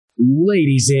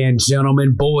Ladies and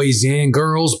gentlemen, boys and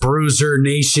girls, Bruiser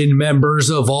Nation members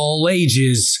of all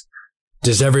ages,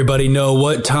 does everybody know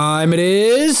what time it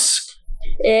is?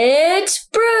 It's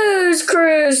Bruise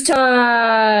Cruise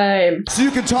time! So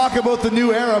you can talk about the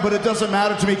new era, but it doesn't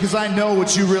matter to me because I know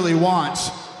what you really want.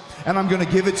 And I'm going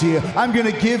to give it to you. I'm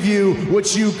going to give you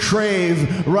what you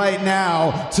crave right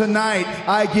now. Tonight,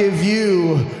 I give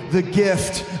you the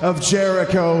gift of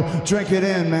Jericho. Drink it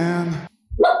in, man.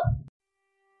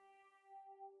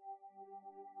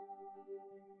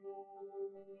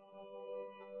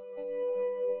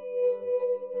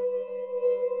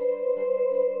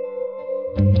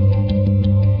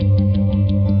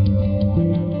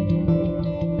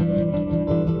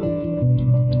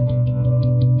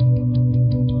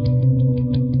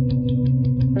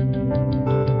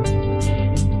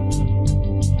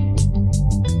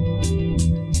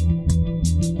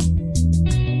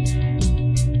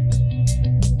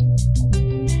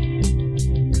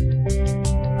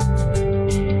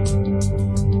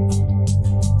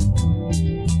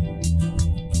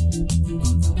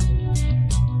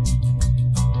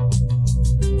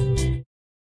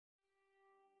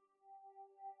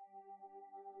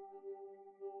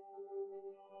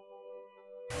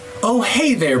 Oh,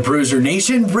 hey there, Bruiser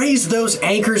Nation. Raise those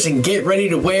anchors and get ready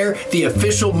to wear the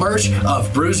official merch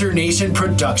of Bruiser Nation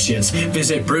Productions.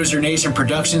 Visit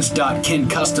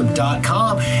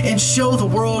bruisernationproductions.kincustom.com and show the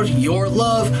world your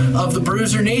love of the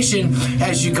Bruiser Nation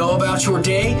as you go about your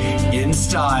day in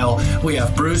style. We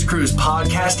have Bruise Cruise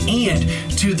Podcast and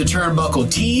To the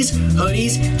Turnbuckle tees,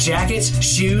 hoodies, jackets,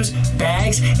 shoes,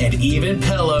 bags, and even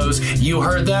pillows. You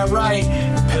heard that right.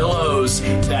 Pillows.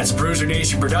 That's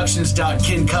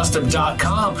bruisernationproductions.kincustom.com.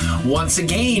 Once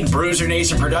again,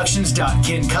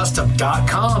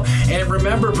 bruisernationproductions.kincustom.com. And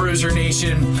remember, Bruiser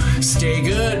Nation, stay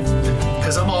good,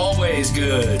 because I'm always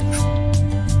good.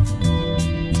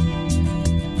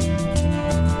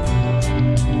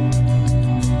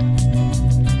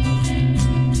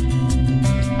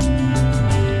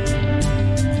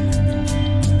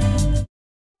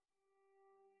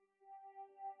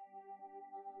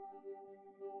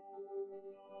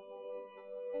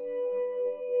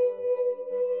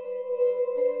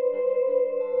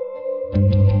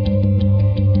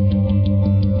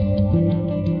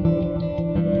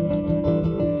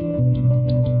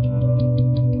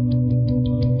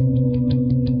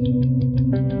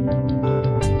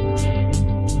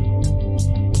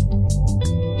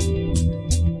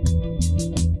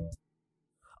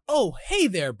 Oh, hey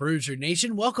there, Bruiser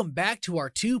Nation. Welcome back to our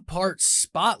two-part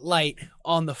spotlight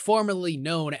on the formerly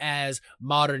known as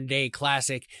Modern Day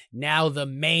Classic, now the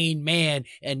main man,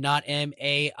 and not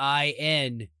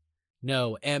M-A-I-N.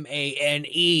 No,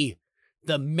 M-A-N-E.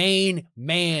 The main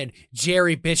man,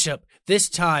 Jerry Bishop, this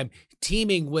time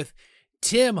teaming with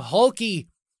Tim Hulkey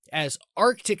as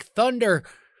Arctic Thunder.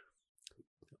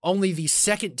 Only the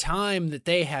second time that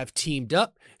they have teamed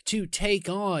up to take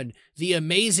on the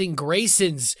Amazing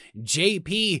Graysons,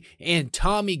 JP and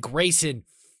Tommy Grayson.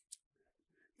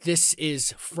 This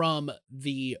is from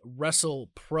the Wrestle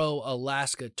Pro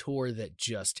Alaska tour that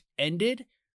just ended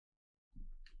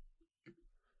a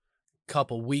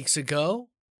couple weeks ago.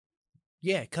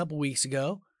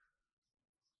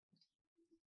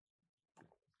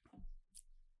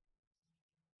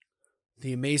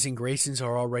 The Amazing Graysons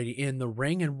are already in the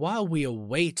ring, and while we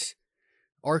await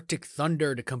Arctic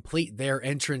Thunder to complete their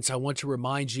entrance, I want to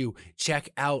remind you, check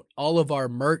out all of our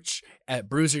merch at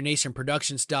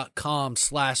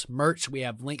bruisernationproductions.com/merch. We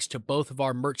have links to both of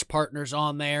our merch partners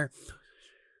on there.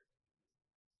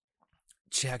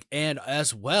 Check out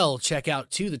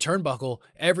To the Turnbuckle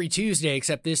every Tuesday,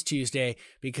 except this Tuesday,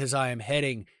 because I am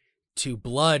heading to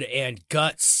Blood and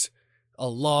Guts, a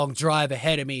long drive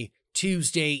ahead of me,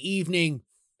 Tuesday evening.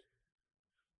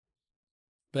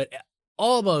 But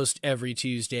almost every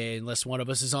Tuesday, unless one of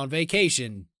us is on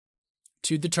vacation,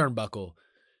 To the Turnbuckle.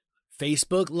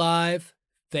 Facebook Live,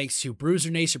 thanks to Bruiser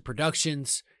Nation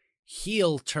Productions,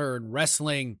 Heel Turn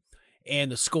Wrestling,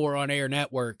 and the Score on Air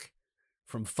Network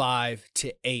from 5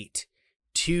 to 8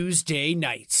 Tuesday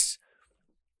nights.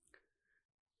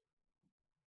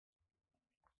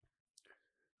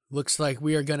 Looks like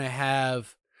we are going to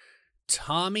have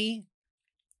Tommy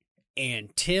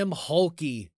and Tim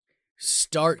Hulkey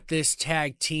start this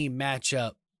tag team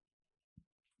matchup.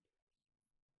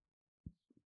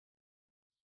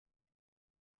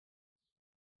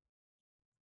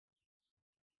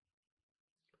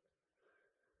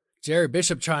 Jerry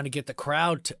Bishop trying to get the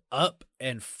crowd up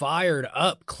and fired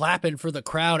up, clapping for the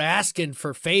crowd, asking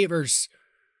for favors.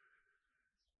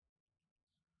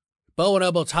 Bow and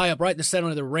elbow tie up right in the center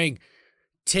of the ring.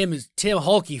 Tim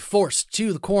Hulkey forced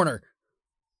to the corner.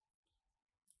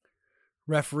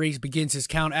 Referee begins his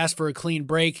count, asks for a clean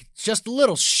break. Just a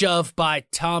little shove by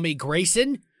Tommy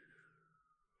Grayson.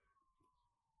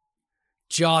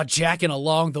 Jaw jacking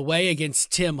along the way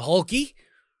against Tim Holke.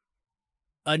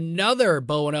 Another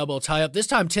bow and elbow tie up. This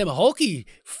time Tim Holke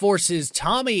forces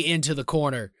Tommy into the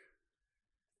corner.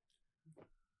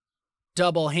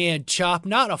 Double hand chop,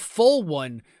 not a full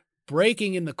one,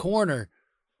 breaking in the corner.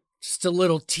 Just a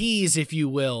little tease, if you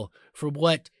will, for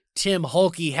what Tim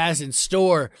Holke has in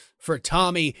store for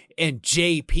Tommy and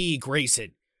JP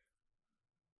Grayson.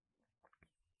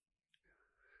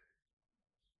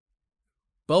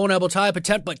 Bow and elbow tie-up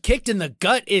attempt, but kicked in the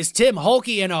gut is Tim Holke,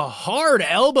 and a hard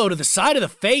elbow to the side of the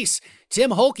face.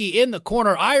 Tim Holke in the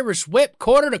corner, Irish whip,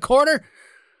 corner to corner.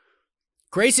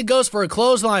 Grayson goes for a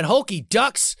clothesline. Holke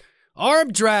ducks.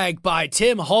 Arm drag by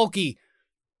Tim Holke.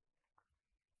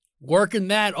 Working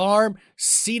that arm,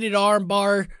 seated arm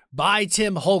bar by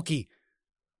Tim Holke.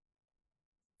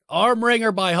 Arm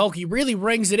wringer by Holke, really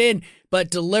rings it in,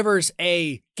 but gets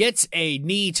a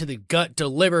knee to the gut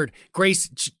delivered.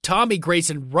 Tommy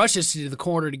Grayson rushes to the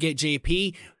corner to get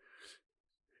JP.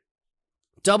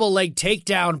 Double leg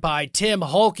takedown by Tim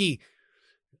Holke.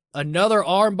 Another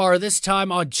arm bar, this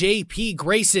time on JP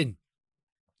Grayson.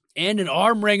 And an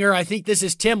arm wringer. I think this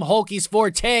is Tim Holke's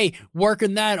forte,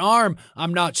 working that arm.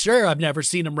 I'm not sure. I've never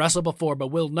seen him wrestle before, but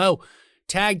we'll know.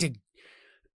 Tag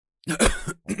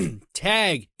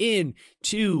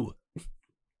into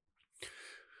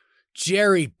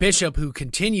Jerry Bishop, who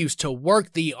continues to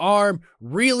work the arm,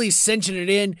 really cinching it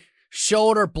in.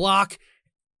 Shoulder block.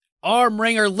 Arm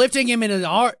wringer, lifting him in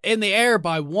the air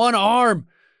by one arm.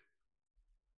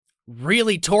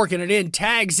 Really torquing it in.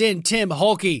 Tags in Tim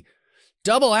Holke.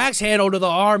 Double axe handle to the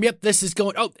arm. Yep, this is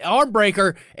going... Oh, arm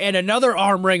breaker and another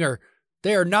arm wringer.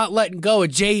 They are not letting go of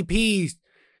JP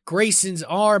Grayson's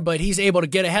arm, but he's able to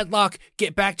get a headlock,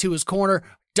 get back to his corner.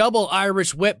 Double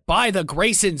Irish whip by the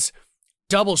Graysons.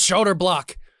 Double shoulder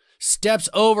block. Steps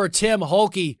over Tim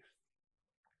Holke.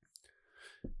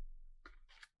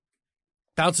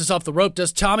 Bounces off the rope.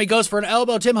 Does Tommy, goes for an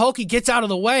elbow. Tim Holke gets out of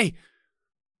the way.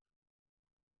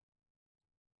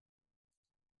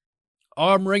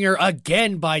 Arm wringer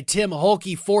again by Tim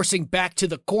Holke, forcing back to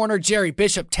the corner. Jerry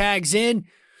Bishop tags in,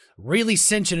 really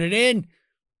cinching it in.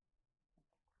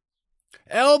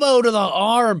 Elbow to the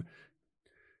arm.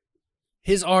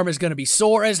 His arm is going to be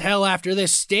sore as hell after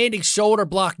this. Standing shoulder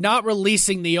block, not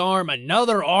releasing the arm.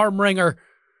 Another arm wringer.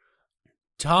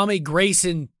 Tommy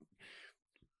Grayson.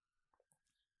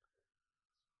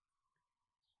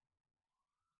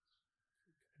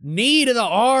 Knee to the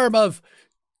arm of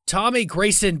Tommy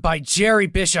Grayson by Jerry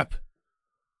Bishop.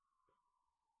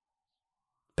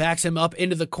 Backs him up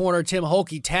into the corner. Tim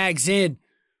Holke tags in.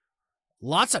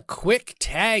 Lots of quick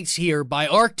tags here by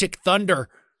Arctic Thunder.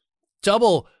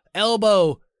 Double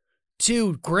elbow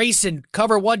to Grayson.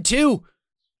 Cover 1-2.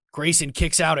 Grayson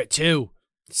kicks out at 2.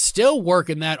 Still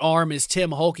working that arm is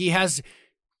Tim Holke. Has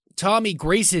Tommy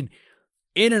Grayson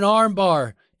in an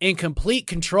armbar, in complete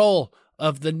control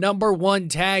of the number 1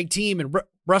 tag team in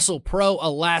Russell Pro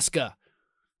Alaska.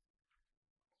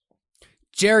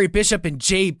 Jerry Bishop and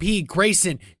JP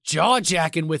Grayson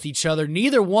jaw-jacking with each other.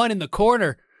 Neither one in the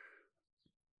corner.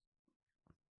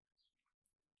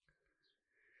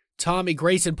 Tommy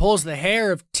Grayson pulls the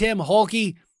hair of Tim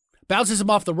Holke, bounces him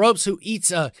off the ropes, who eats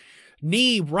a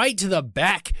knee right to the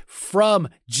back from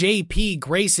JP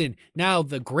Grayson. Now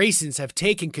the Graysons have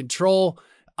taken control,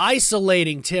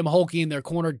 isolating Tim Holke in their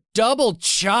corner. Double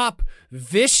chop,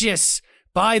 vicious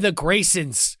by the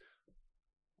Graysons.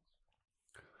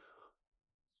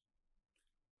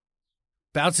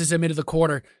 Bounces him into the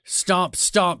corner. Stomp,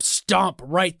 stomp, stomp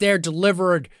right there.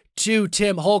 Delivered to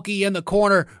Tim Holke in the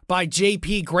corner by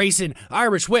JP Grayson.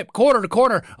 Irish whip, corner to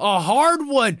corner. A hard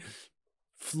one.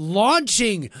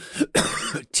 Launching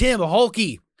Tim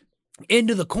Holke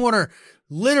into the corner.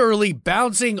 Literally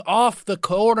bouncing off the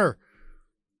corner.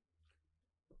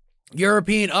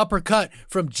 European uppercut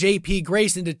from JP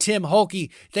Grayson to Tim Holke.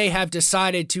 They have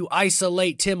decided to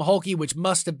isolate Tim Holke, which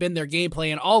must have been their game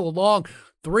plan all along.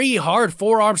 3 hard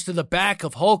forearms to the back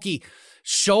of Holke.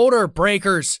 Shoulder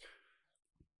breakers.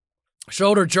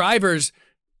 Shoulder drivers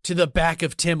to the back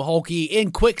of Tim Holke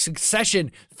in quick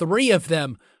succession. 3 of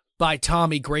them by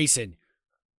Tommy Grayson.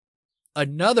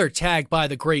 Another tag by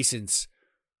the Graysons.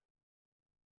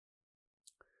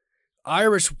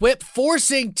 Irish whip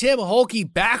forcing Tim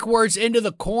Holke backwards into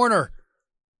the corner.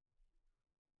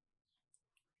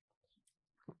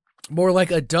 More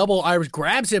like a double. Irish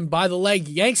grabs him by the leg,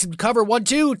 yanks him, cover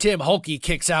 1-2. Tim Holke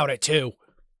kicks out at 2.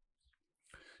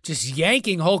 Just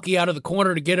yanking Holke out of the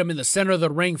corner to get him in the center of the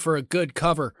ring for a good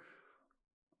cover.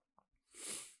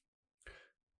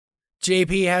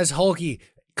 JP has Hulky,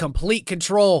 complete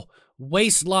control,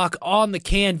 waist lock on the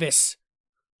canvas.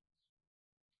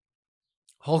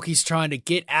 Hulky's trying to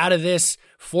get out of this,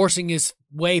 forcing his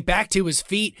way back to his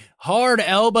feet. Hard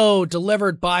elbow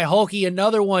delivered by Hulky.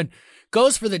 Another one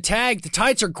goes for the tag. The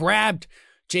tights are grabbed.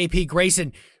 JP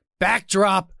Grayson,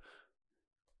 backdrop,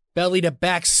 belly to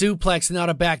back suplex, not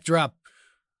a backdrop.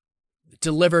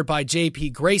 Delivered by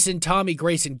JP Grayson. Tommy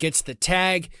Grayson gets the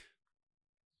tag.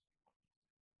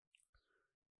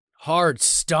 Hard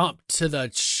stomp to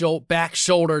the back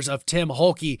shoulders of Tim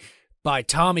Hulky by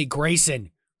Tommy Grayson.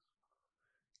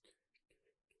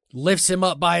 Lifts him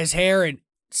up by his hair and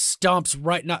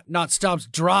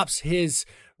stomps drops his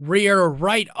rear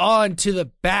right onto the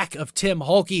back of Tim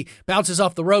Hulky. Bounces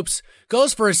off the ropes.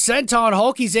 Goes for a senton.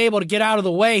 Hulky's able to get out of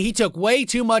the way. He took way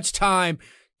too much time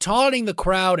taunting the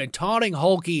crowd and taunting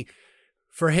Hulky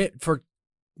for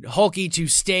Hulky to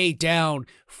stay down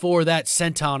for that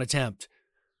senton attempt.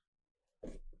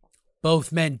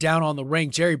 Both men down on the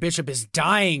ring. Jerry Bishop is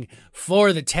dying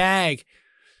for the tag.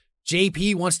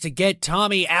 JP wants to get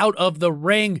Tommy out of the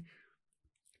ring.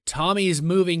 Tommy is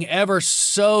moving ever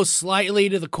so slightly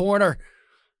to the corner.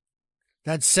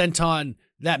 That senton,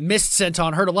 that missed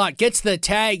senton hurt a lot. Gets the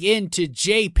tag into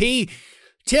JP.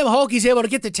 Tim Hulky's able to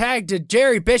get the tag to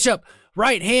Jerry Bishop.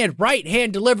 Right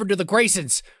hand delivered to the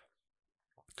Graysons.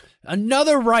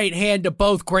 Another right hand to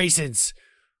both Graysons.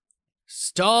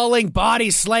 Stalling body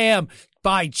slam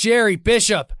by Jerry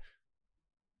Bishop.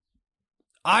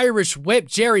 Irish whip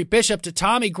Jerry Bishop to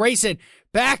Tommy Grayson.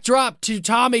 Backdrop to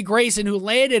Tommy Grayson, who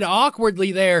landed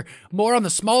awkwardly there, more on the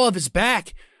small of his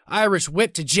back. Irish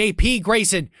whip to JP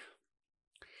Grayson.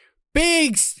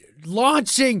 Big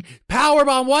launching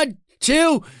powerbomb. 1,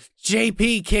 2.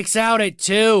 JP kicks out at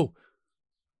 2.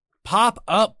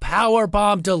 Pop-up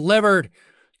powerbomb delivered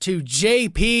to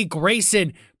JP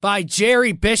Grayson by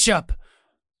Jerry Bishop.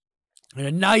 And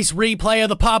a nice replay of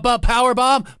the pop-up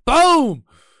powerbomb. Boom!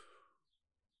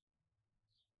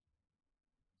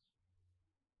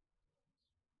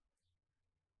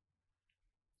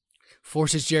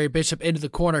 Forces Jerry Bishop into the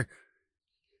corner.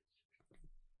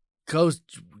 Goes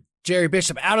Jerry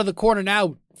Bishop out of the corner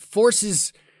now.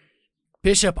 Forces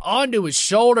Bishop onto his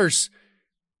shoulders.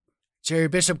 Jerry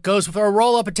Bishop goes for a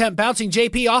roll-up attempt, bouncing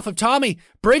JP off of Tommy.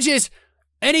 Bridges,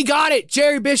 and he got it.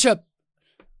 Jerry Bishop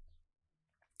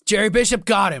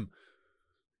got him.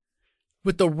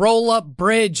 With the roll-up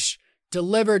bridge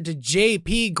delivered to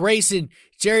JP Grayson.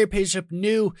 Jerry Bishop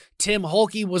knew Tim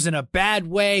Hulky was in a bad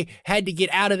way, had to get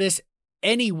out of this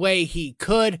any way he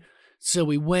could, so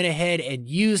he went ahead and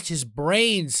used his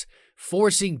brains,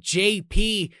 forcing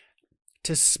JP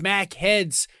to smack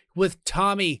heads with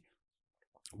Tommy,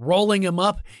 rolling him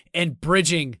up and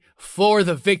bridging for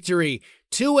the victory.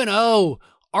 2-0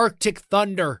 Arctic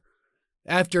Thunder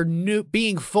after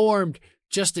being formed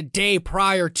just a day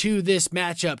prior to this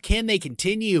matchup. Can they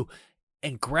continue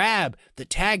and grab the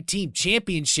tag team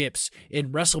championships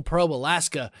in WrestlePro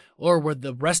Alaska, or will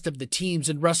the rest of the teams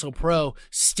in WrestlePro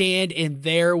stand in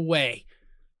their way?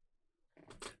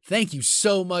 Thank you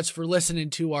so much for listening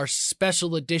to our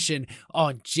special edition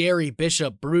on Jerry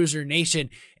Bishop Bruiser Nation.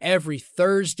 Every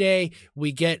Thursday,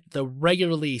 we get the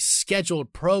regularly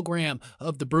scheduled program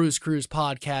of the Bruise Cruise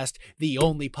podcast, the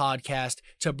only podcast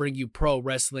to bring you pro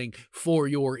wrestling for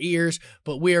your ears.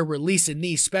 But we are releasing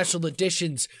these special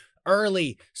editions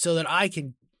early so that I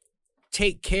can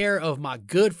take care of my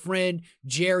good friend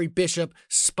Jerry Bishop,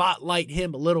 spotlight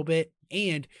him a little bit,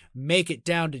 and make it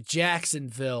down to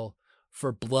Jacksonville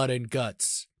for Blood and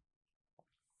Guts.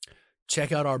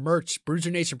 Check out our merch,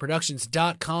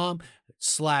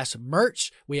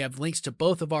 BruiserNationProductions.com/merch. We have links to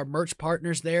both of our merch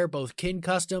partners there, both Kin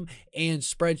Custom and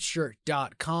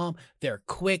Spreadshirt.com. They're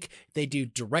quick. They do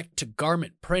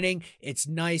direct-to-garment printing. It's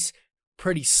nice,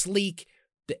 pretty sleek.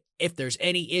 If there's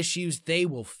any issues, they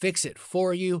will fix it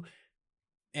for you.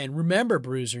 And remember,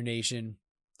 Bruiser Nation,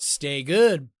 stay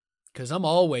good, because I'm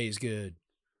always good.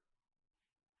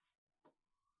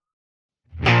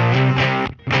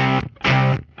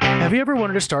 Have you ever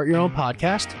wanted to start your own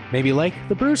podcast? Maybe like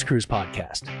the Bruise Cruise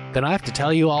podcast? Then I have to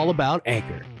tell you all about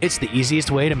Anchor. It's the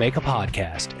easiest way to make a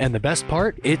podcast. And the best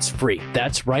part, it's free.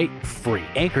 That's right, free.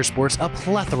 Anchor sports a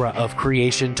plethora of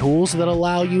creation tools that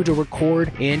allow you to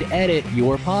record and edit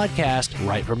your podcast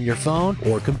right from your phone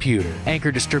or computer.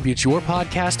 Anchor distributes your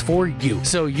podcast for you,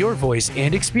 so your voice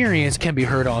and experience can be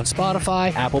heard on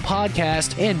Spotify, Apple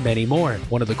Podcast, and many more.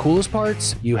 One of the coolest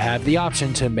parts, you have the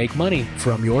option to make money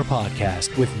from your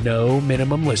podcast with no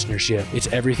minimum listenership. It's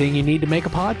everything you need to make a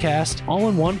podcast, all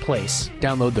in one place.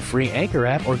 Download the free Anchor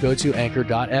app or go to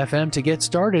anchor.fm to get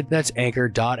started. That's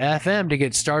anchor.fm to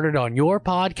get started on your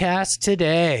podcast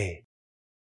today.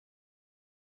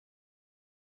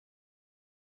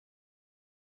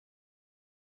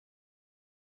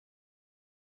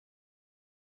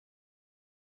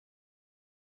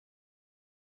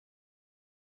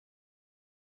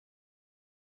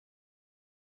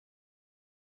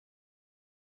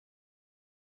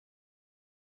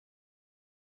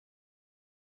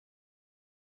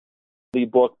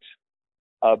 booked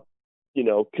a,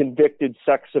 convicted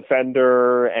sex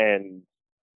offender and,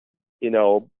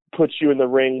 puts you in the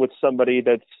ring with somebody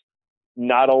that's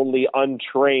not only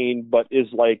untrained, but is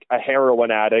like a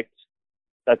heroin addict.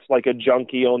 That's like a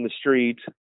junkie on the street,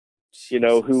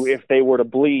 who, if they were to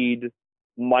bleed,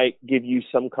 might give you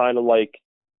some kind of like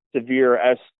severe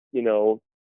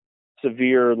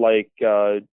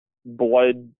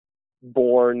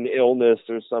blood-borne illness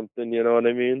or something. You know what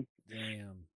I mean?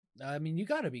 Damn. I mean, you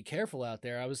got to be careful out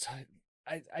there.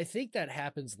 I think that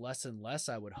happens less and less.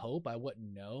 I would hope. I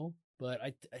wouldn't know, but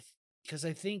I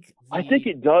think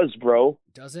it does, bro.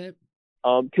 Does it?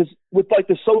 Because with like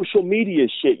the social media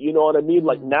shit, you know what I mean?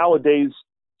 Like nowadays,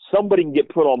 somebody can get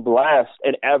put on blast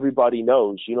and everybody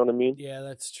knows. You know what I mean? Yeah,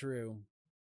 that's true.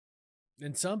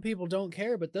 And some people don't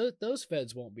care, but those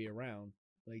feds won't be around.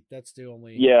 Like that's the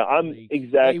only. Yeah,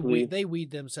 exactly. They weed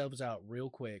themselves out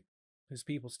real quick because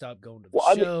people stop going to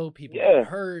the show. People get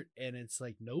hurt, and it's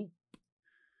like, nope,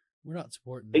 we're not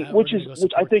supporting that. Which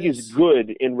I think is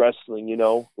good in wrestling.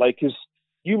 Like because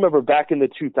you remember back in the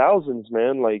 2000s,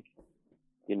 man. Like,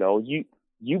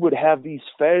 you would have these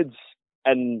feds,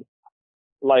 and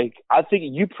like I think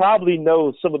you probably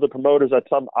know some of the promoters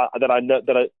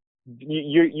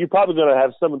you're probably going to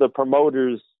have some of the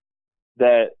promoters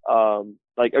that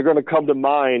like are going to come to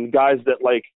mind, guys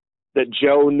that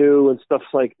Joe knew and stuff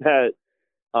like that.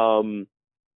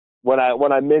 When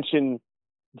I mention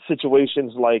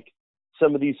situations like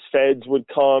some of these feds would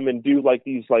come and do like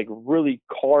these like really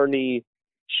carny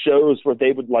shows where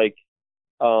they would like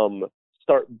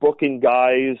start booking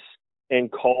guys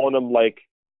and calling them like,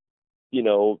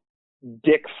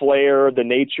 Dick Flair, the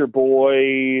Nature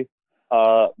Boy,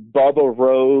 Bubba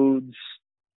Rhodes,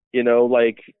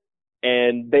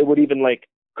 and they would even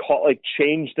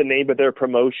change the name of their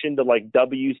promotion to like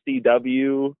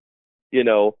WCW,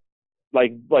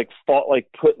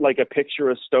 put like a picture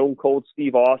of Stone Cold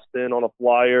Steve Austin on a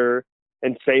flyer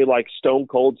and say like Stone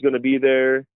Cold's going to be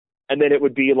there. And then it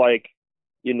would be like,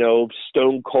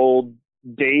 Stone Cold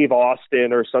Dave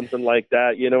Austin or something like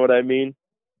that. You know what I mean?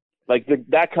 Like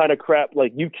that kind of crap,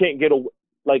 like you can't get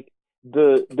like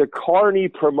the carny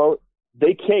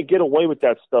they can't get away with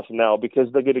that stuff now because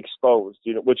they get exposed,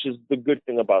 which is the good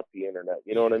thing about the internet.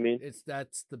 You know what I mean?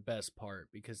 That's the best part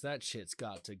because that shit's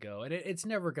got to go, and it's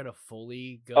never gonna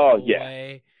fully go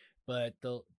away. But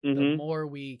the more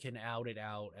we can out it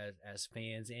out as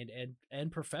fans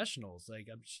and professionals, like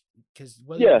because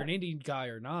whether you're an indie guy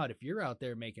or not, if you're out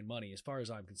there making money, as far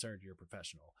as I'm concerned, you're a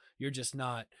professional. You're just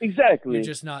not You're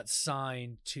just not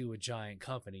signed to a giant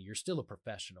company. You're still a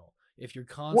professional. If you're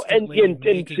constantly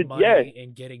making money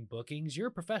and getting bookings, you're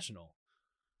a professional.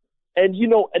 And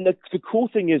and the cool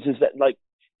thing is that like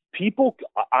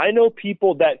I know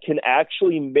people that can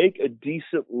actually make a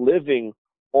decent living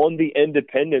on the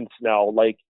independents now.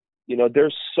 Like,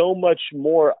 there's so much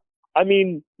more. I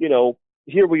mean,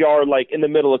 here we are like in the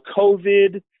middle of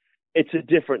COVID. It's a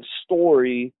different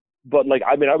story, but like,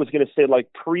 I mean, I was going to say like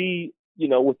within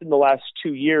the last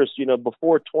 2 years,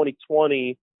 before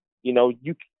 2020,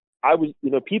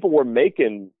 people were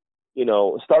making,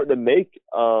 starting to make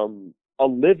a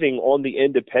living on the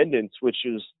independents, which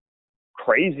is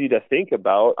crazy to think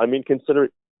about. I mean, consider,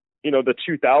 the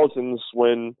 2000s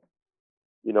when,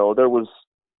 there was,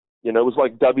 it was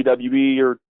like WWE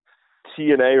or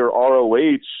TNA or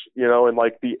ROH, and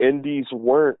like the indies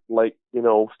weren't like,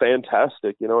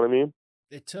 fantastic. You know what I mean?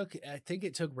 I think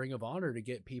it took Ring of Honor to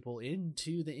get people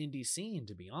into the indie scene,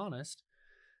 to be honest.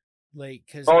 Like,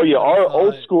 cause our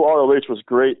old school ROH was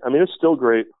great. I mean, it's still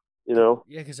great, Yeah,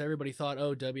 because everybody thought,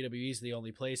 WWE's the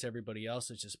only place. Everybody else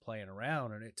is just playing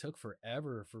around, and it took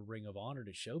forever for Ring of Honor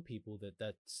to show people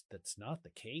that's not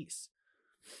the case.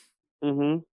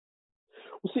 Mm-hmm.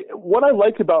 Well, see, what I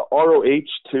liked about ROH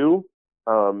too,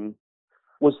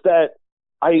 was that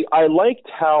I liked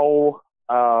how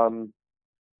I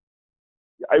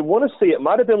want to say it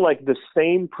might have been like the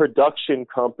same production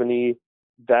company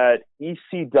that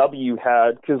ECW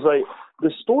had, because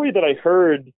the story that I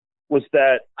heard was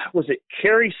it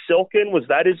Kerry Silkin? Was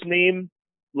that his name?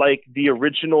 Like the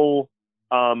original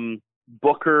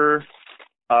booker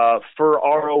for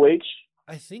ROH?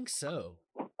 I think so.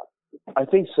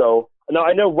 Now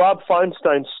I know Rob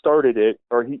Feinstein started it,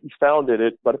 or he founded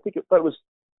it, but I think it was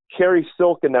Kerry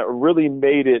Silkin that really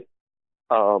made it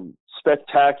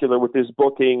spectacular with his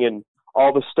booking and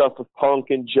all the stuff with Punk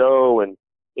and Joe and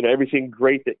everything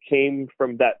great that came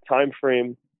from that time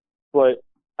frame. But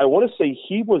I want to say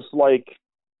he was like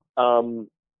a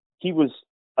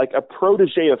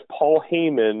protege of Paul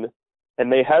Heyman,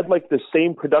 and they had like the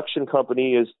same production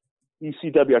company as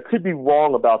ECW. I could be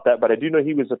wrong about that, but I do know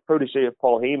he was a protege of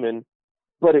Paul Heyman.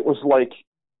 but it was like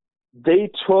they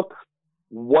took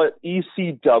what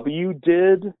ECW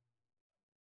did,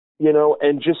 you know,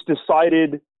 and just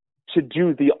decided to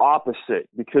do the opposite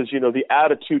because, you know, the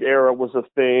Attitude Era was a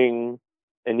thing.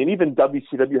 And then even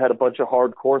WCW had a bunch of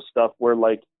hardcore stuff where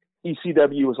like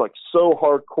ECW was like so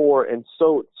hardcore and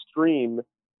so extreme.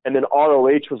 And then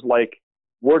ROH was like,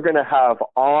 we're going to have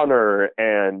honor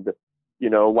and, you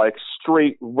know, like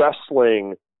straight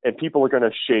wrestling and people are going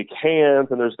to shake hands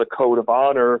and there's the code of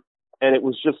honor. And it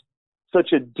was just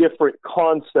such a different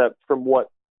concept from what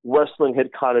wrestling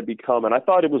had kind of become. And I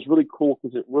thought it was really cool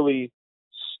because it really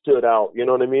stood out. You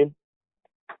know what I mean?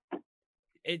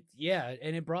 Yeah,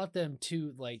 and it brought them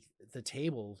to like the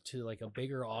table to like a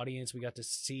bigger audience. We got to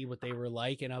see what they were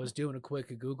like, and I was doing a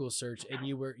quick Google search, and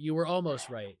you were almost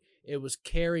right. It was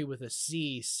Carrie with a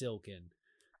C, Silken.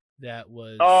 That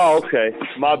was. Oh, okay,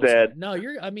 my bad. No,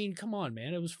 I mean, come on,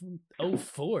 man. It was from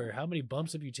 2004. How many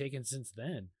bumps have you taken since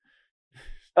then?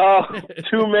 Oh,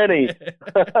 too many.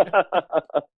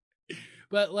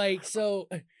 But like, so.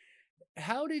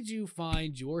 How did you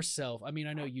find yourself? I mean,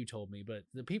 I know you told me, but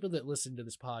the people that listen to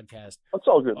this podcast That's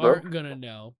all good, aren't going to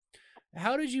know.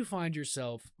 How did you find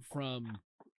yourself from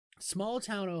small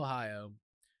town Ohio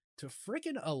to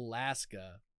frickin'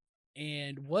 Alaska?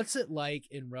 And what's it like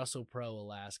in WrestlePro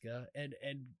Alaska? And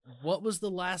what was the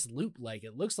last loop like?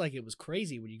 It looks like it was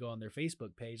crazy when you go on their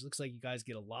Facebook page. Looks like you guys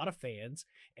get a lot of fans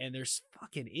and they're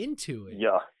fucking into it.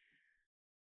 Yeah.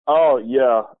 Oh,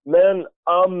 yeah. Man,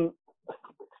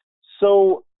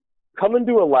 so coming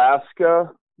to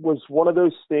Alaska was one of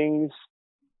those things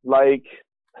like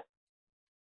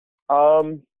I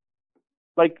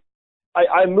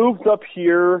moved up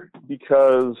here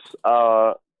because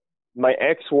my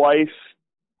ex-wife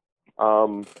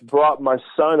brought my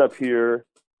son up here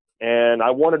and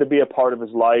I wanted to be a part of his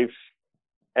life.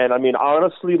 And I mean,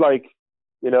 honestly, like,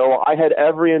 you know, I had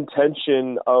every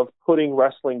intention of putting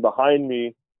wrestling behind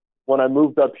me when I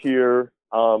moved up here.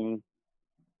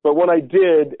 But when I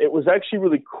did, it was actually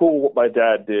really cool what my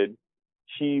dad did.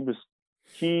 He went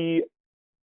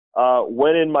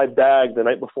in my bag the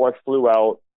night before I flew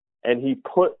out, and he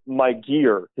put my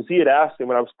gear, because he had asked me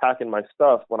when I was packing my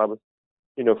stuff, when I was,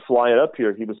 you know, flying up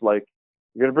here, he was like,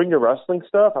 "You're going to bring your wrestling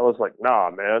stuff?" I was like, "Nah,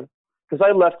 man." Because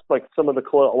I left like a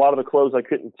lot of the clothes I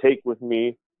couldn't take with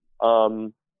me,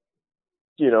 you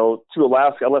know, to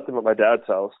Alaska. I left them at my dad's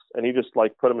house, and he just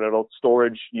like put them in an old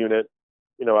storage unit,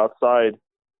 you know, outside.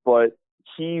 But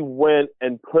he went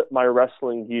and put my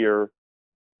wrestling gear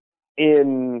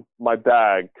in my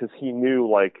bag because he knew,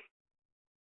 like,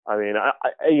 I mean, I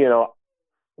you know,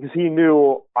 because he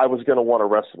knew I was going to want to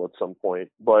wrestle at some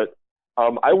point. But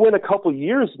I went a couple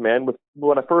years, man,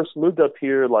 when I first moved up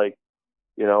here, like,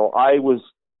 you know, I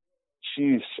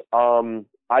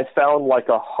found like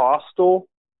a hostel.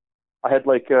 I had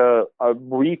like a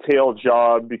retail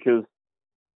job because,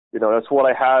 you know, that's what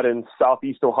I had in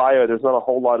Southeast Ohio. There's not a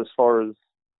whole lot as far as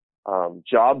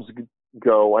jobs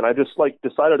go. And I just like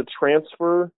decided to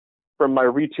transfer from my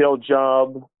retail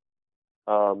job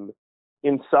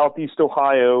in Southeast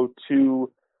Ohio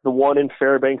to the one in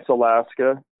Fairbanks,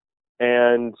 Alaska.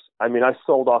 And I mean, I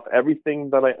sold off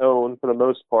everything that I owned for the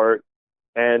most part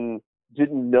and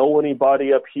didn't know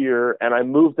anybody up here. And I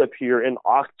moved up here in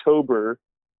October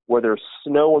where there's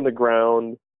snow on the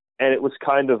ground. And it was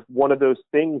kind of one of those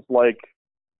things like,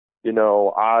 you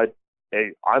know,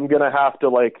 I'm going to have to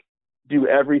like do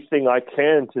everything I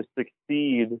can to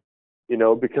succeed, you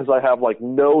know, because I have like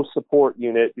no support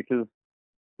unit because,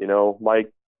 you know, my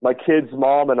kid's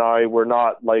mom and I were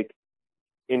not like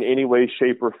in any way,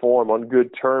 shape or form on good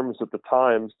terms at the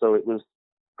time. So it was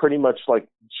pretty much like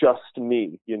just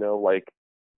me, you know, like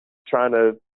trying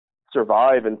to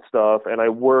survive and stuff. And I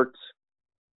worked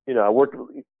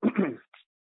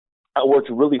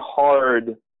really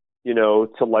hard, you know,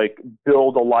 to like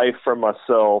build a life for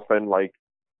myself. And like,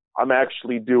 I'm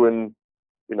actually doing,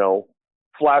 you know,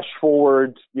 flash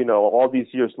forward, you know, all these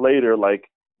years later, like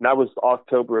that was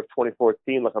October of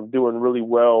 2014. Like I'm doing really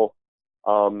well.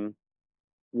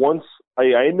 Once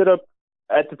I ended up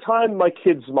at the time, my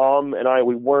kid's mom and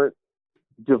we weren't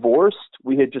divorced.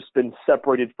 We had just been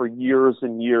separated for years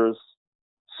and years.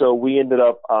 So we ended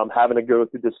up having to go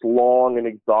through this long and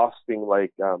exhausting,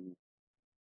 like,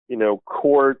 you know,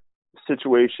 court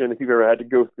situation, if you've ever had to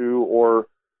go through, or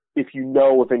if you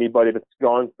know of anybody that's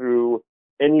gone through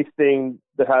anything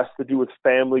that has to do with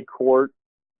family court,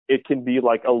 it can be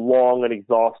like a long and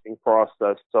exhausting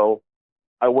process. So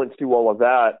I went through all of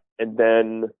that. And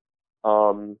then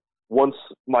once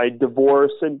my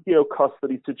divorce and, you know,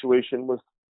 custody situation was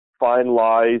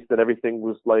finalized and everything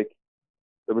was like,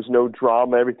 there was no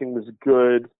drama, everything was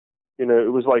good,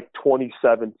 it was like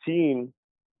 2017,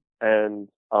 and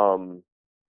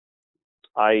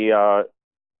I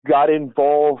got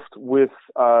involved with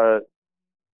a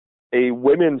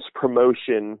women's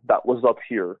promotion that was up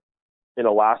here in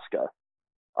Alaska.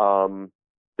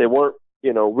 They weren't,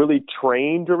 really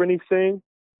trained or anything,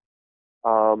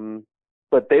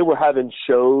 but they were having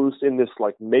shows in this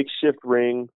like makeshift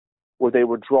ring where they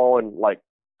were drawing like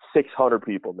 600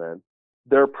 people, man.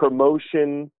 Their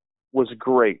promotion was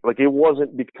great. Like, it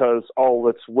wasn't because, oh,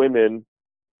 it's women,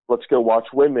 let's go watch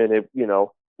women. It,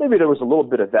 maybe there was a little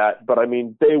bit of that, but I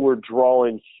mean, they were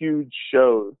drawing huge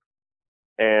shows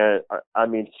and I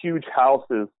mean, huge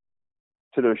houses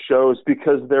to their shows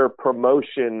because their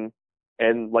promotion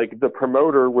and like the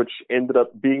promoter, which ended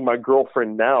up being my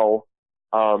girlfriend now,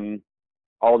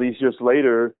 all these years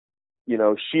later,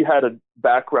 she had a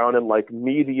background in like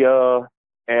media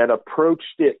and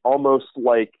approached it almost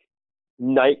like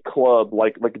nightclub,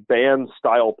 like band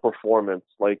style performance.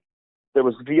 Like, there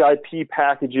was VIP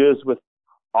packages with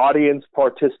audience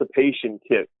participation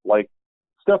kits, like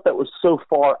stuff that was so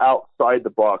far outside the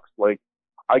box. Like,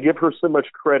 I give her so much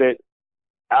credit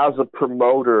as a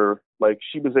promoter. Like,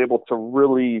 she was able to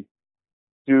really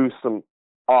do some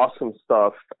awesome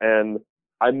stuff. And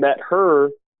I met her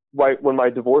right when my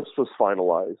divorce was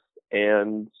finalized.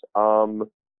 And,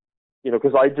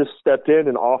 because I just stepped in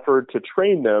and offered to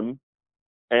train them.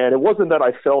 And it wasn't that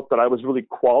I felt that I was really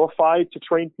qualified to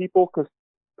train people, because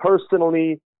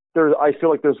personally, I feel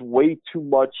like there's way too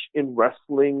much in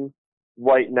wrestling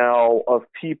right now of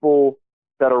people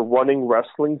that are running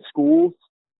wrestling schools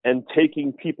and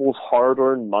taking people's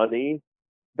hard-earned money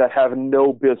that have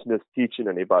no business teaching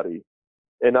anybody.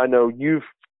 And I know you've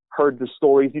heard the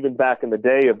stories even back in the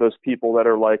day of those people that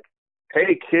are like,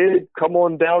 hey, kid, come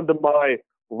on down to my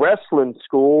wrestling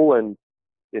school and,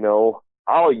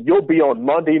 you'll be on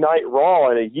Monday Night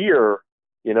Raw in a year.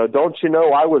 Don't you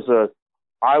know I was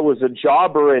a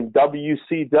jobber in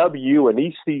WCW and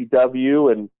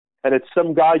ECW, and it's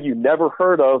some guy you never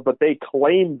heard of, but they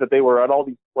claimed that they were at all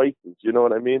these places. You know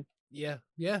what I mean? Yeah.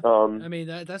 I mean,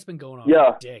 that's been going on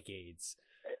for decades.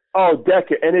 Oh,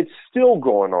 decade, and it's still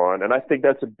going on, and I think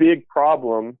that's a big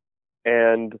problem.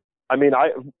 And I mean,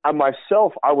 I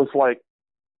myself, I was like,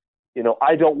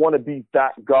 I don't want to be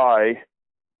that guy.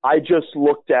 I just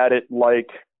looked at it like,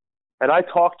 and I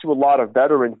talked to a lot of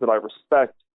veterans that I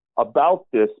respect about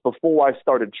this before I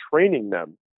started training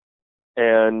them.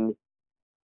 And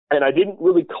I didn't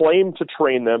really claim to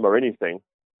train them or anything.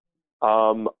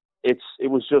 It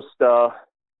was just,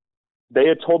 they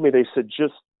had told me, they said,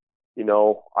 just,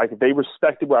 they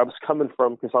respected where I was coming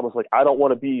from, because I was like, I don't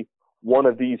want to be one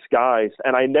of these guys.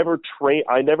 And I never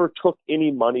took any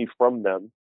money from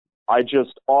them. I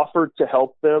just offered to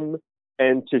help them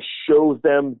and to show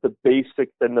them the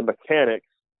basics and the mechanics,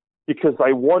 because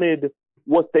I wanted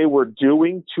what they were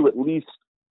doing to at least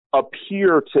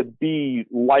appear to be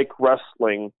like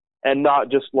wrestling and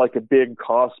not just like a big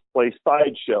cosplay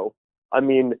sideshow. I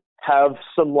mean, have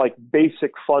some like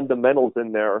basic fundamentals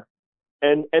in there.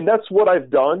 And that's what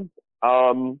I've done.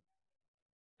 That's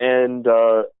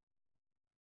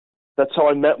how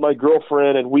I met my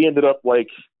girlfriend, and we ended up like,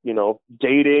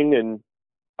 dating, and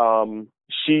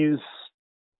she's,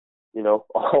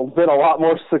 been a lot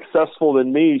more successful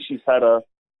than me. She's had a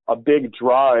big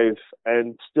drive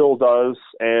and still does,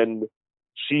 and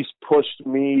she's pushed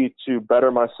me to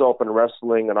better myself in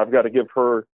wrestling, and I've got to give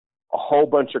her a whole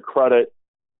bunch of credit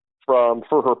for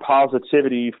her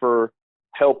positivity, for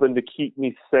helping to keep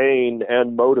me sane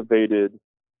and motivated.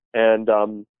 And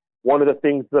one of the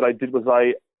things that I did was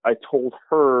I told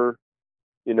her,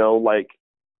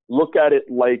 look at it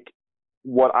like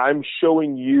what I'm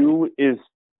showing you is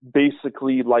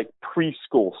basically like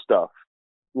preschool stuff.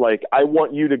 Like, I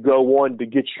want you to go on to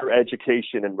get your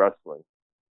education in wrestling.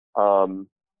 Because,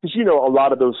 a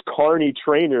lot of those carny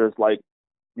trainers, like,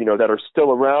 that are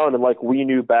still around and like we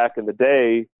knew back in the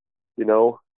day,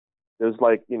 there's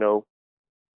like,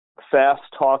 fast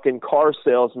talking car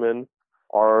salesmen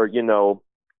are,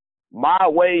 my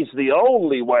way's the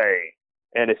only way.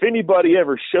 And if anybody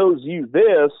ever shows you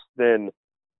this, then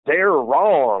they're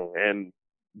wrong. And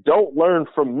don't learn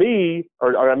from me,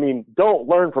 or don't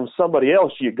learn from somebody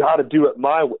else. You got to do it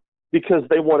my way, because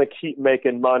they want to keep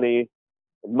making money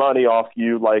off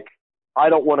you. Like, I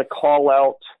don't want to call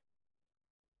out,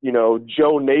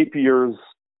 Joe Napier's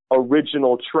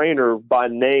original trainer by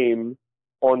name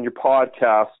on your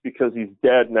podcast because he's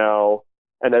dead now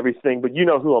and everything, but you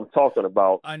know who I'm talking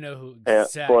about. I know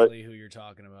exactly who you're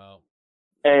talking about.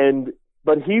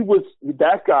 But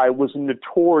that guy was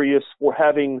notorious for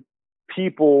having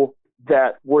people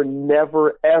that were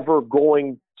never, ever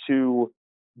going to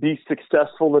be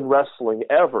successful in wrestling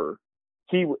ever.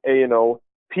 He,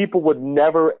 people would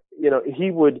never,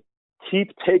 he would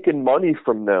keep taking money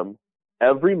from them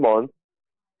every month.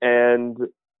 And,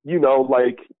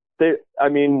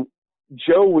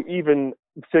 Joe even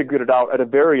figured it out at a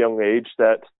very young age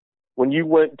that when you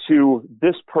went to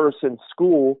this person's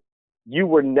school, you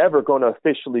were never going to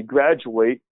officially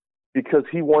graduate because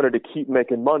he wanted to keep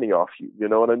making money off you. You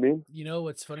know what I mean? You know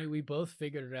what's funny? We both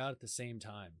figured it out at the same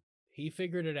time. He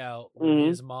figured it out when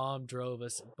his mom drove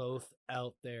us both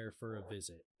out there for a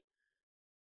visit.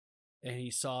 And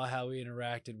he saw how he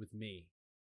interacted with me.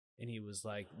 And he was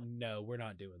like, no, we're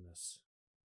not doing this.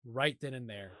 Right then and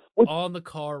there. On the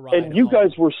car ride. And you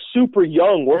guys were super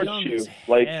young, weren't you? As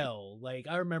hell. Like,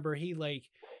 I remember he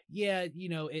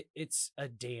it's a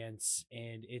dance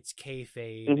and it's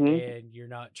kayfabe and you're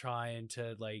not trying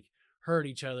to hurt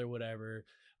each other, whatever.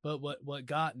 But what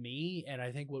got me, and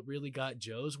I think what really got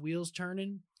Joe's wheels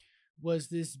turning, was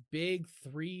this big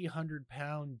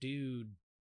 300-pound dude.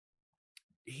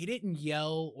 He didn't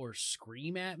yell or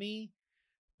scream at me,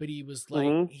 but he was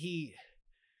like, he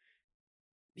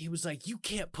was like, you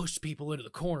can't push people into the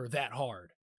corner that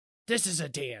hard. This is a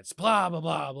dance, blah, blah,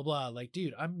 blah, blah, blah. Like,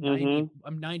 dude, I'm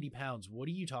 90 pounds. What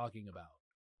are you talking about?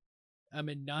 I'm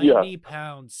a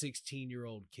 90-pound,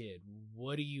 16-year-old kid.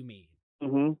 What do you mean?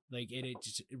 Like, and it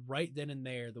just, right then and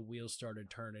there, the wheels started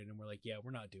turning, and we're like, yeah,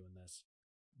 we're not doing this.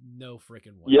 No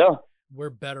freaking way. Yeah.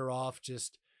 We're better off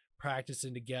just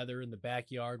practicing together in the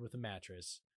backyard with a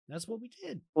mattress. That's what we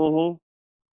did.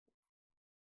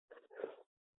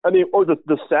 I mean, or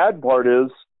the sad part is,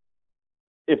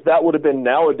 if that would have been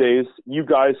nowadays, you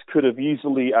guys could have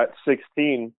easily at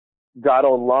 16 got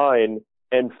online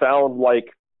and found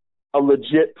a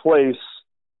legit place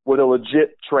with a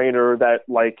legit trainer that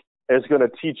is going to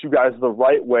teach you guys the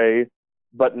right way,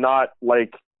 but not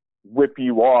whip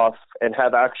you off and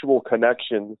have actual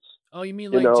connections. Oh, you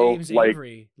mean James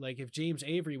Avery? Like if James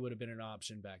Avery would have been an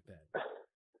option back then.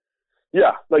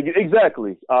 Yeah,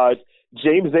 exactly.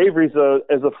 James Avery's a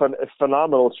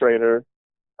phenomenal trainer.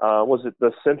 Was it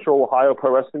the Central Ohio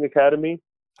Pro Wrestling Academy?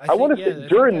 I want to say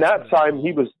during that time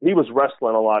he was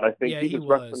wrestling a lot. I think he was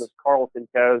wrestling as Carlton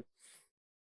Kaz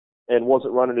and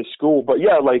wasn't running his school. But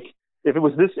yeah, if it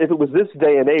was this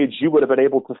day and age, you would have been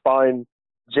able to find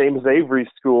James Avery's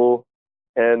school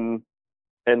and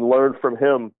learn from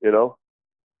him.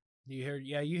 You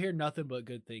hear nothing but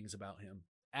good things about him.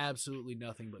 Absolutely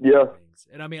nothing but good things.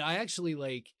 And I mean, I actually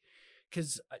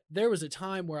because there was a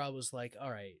time where I was like, all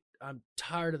right, I'm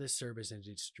tired of this service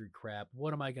industry crap.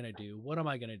 What am I going to do?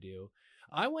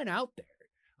 I went out there.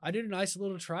 I did a nice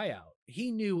little tryout. He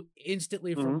knew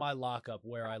instantly from my lockup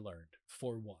where I learned,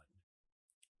 for one.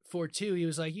 For two, he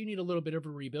was like, you need a little bit of a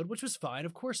rebuild, which was fine.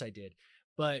 Of course I did.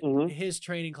 But his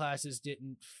training classes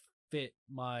didn't fit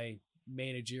my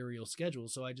managerial schedule,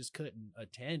 so I just couldn't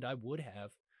attend. I would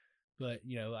have. But,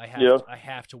 I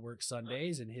have to work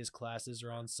Sundays, and his classes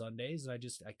are on Sundays, and I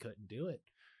couldn't do it.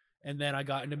 And then I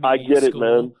got into media school,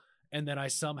 man. And then I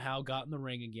somehow got in the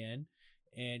ring again.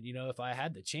 And, if I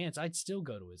had the chance, I'd still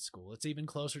go to his school. It's even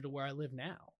closer to where I live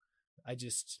now.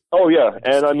 Oh, yeah.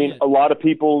 And, I mean, a lot of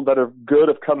people that are good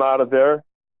have come out of there.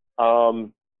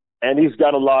 And he's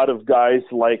got a lot of guys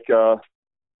like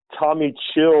Tommy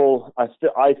Chill. I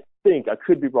think, I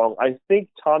could be wrong. I think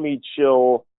Tommy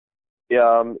Chill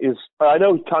I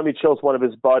know Tommy Chill's one of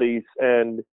his buddies,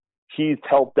 and he's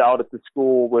helped out at the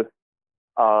school with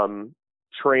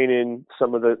training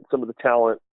some of the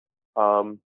talent.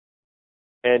 And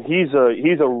he's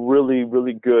a really,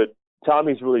 really good.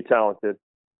 Tommy's really talented.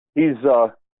 He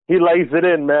lays it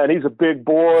in, man. He's a big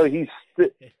boy. He's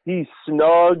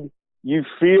snug. You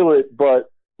feel it, but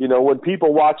when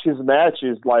people watch his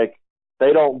matches,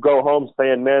 they don't go home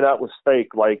saying, "Man, that was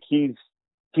fake."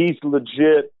 He's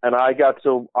legit, and I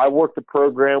worked the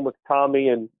program with Tommy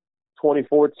in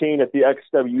 2014 at the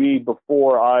XWE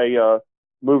before I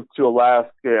moved to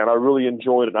Alaska, and I really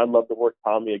enjoyed it. And I'd love to work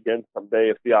Tommy again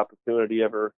someday if the opportunity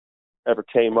ever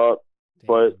came up. Damn.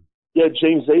 But yeah,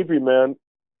 James Avery, man,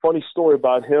 funny story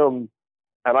about him.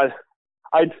 And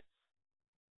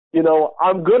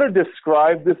I'm going to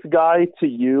describe this guy to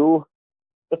you,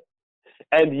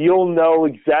 and you'll know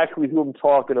exactly who I'm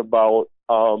talking about.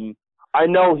 I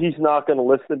know he's not going to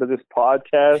listen to this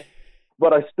podcast,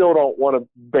 but I still don't want to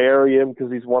bury him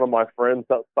because he's one of my friends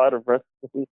outside of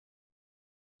wrestling.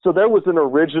 So there was an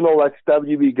original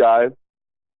XWE guy,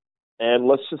 and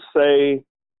let's just say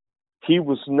he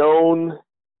was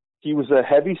a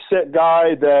heavy set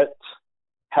guy that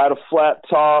had a flat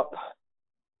top,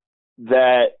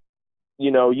 that,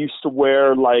 used to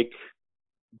wear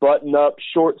button up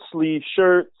short sleeve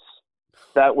shirts,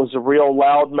 that was a real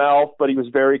loudmouth, but he was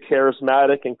very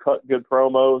charismatic and cut good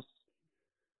promos.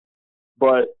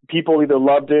 But people either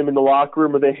loved him in the locker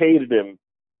room or they hated him,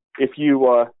 if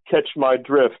you catch my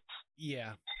drift.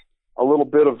 Yeah. A little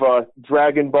bit of a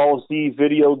Dragon Ball Z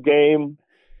video game.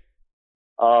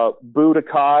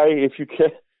 Budokai,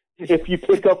 if you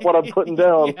pick up what I'm putting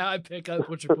down. Yeah, I pick up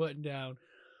what you're putting down.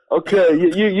 Okay,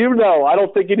 you know. I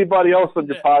don't think anybody else on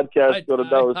your podcast is going to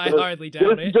know. I hardly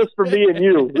doubt This is just for me and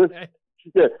you. This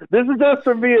is just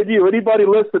for me and you. Anybody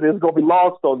listening is going to be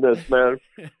lost on this, man.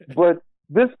 But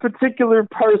this particular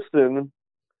person,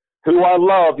 who I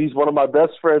love, he's one of my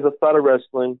best friends outside of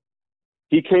wrestling.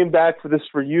 He came back for this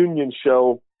reunion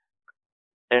show,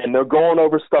 and they're going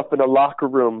over stuff in the locker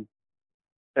room.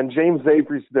 And James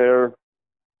Avery's there,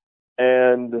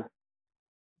 and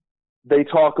they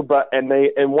talk about, and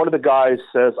one of the guys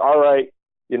says, all right,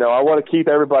 I want to keep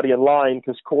everybody in line,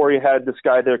 because Corey had this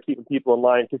guy there keeping people in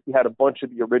line because he had a bunch of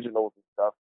the originals and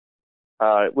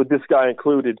stuff, with this guy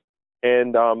included.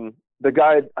 And the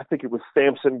guy, I think it was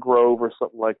Samson Grove or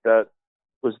something like that,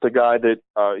 was the guy that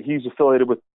he's affiliated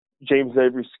with James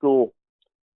Avery's school.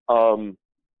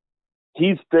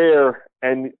 He's there,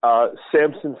 and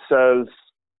Samson says,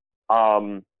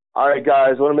 all right,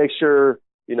 guys, I want to make sure,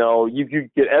 you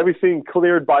get everything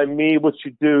cleared by me, what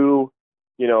you do,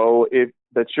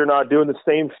 that you're not doing the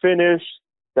same finish,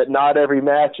 that not every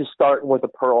match is starting with a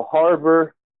Pearl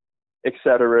Harbor, et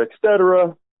cetera, et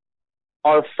cetera.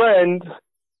 Our friend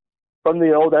from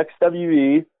the old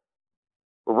XWE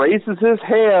raises his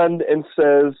hand and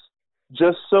says,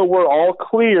 just so we're all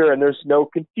clear and there's no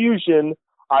confusion,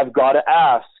 I've got to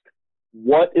ask,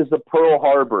 what is a Pearl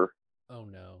Harbor? Oh,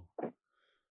 no.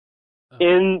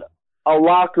 In a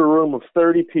locker room of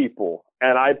 30 people,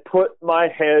 and I put my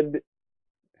head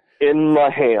in my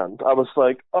hand. I was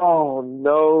like, oh,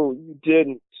 no, you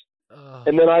didn't.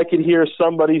 And then I could hear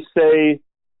somebody say,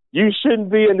 you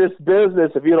shouldn't be in this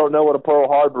business if you don't know what a Pearl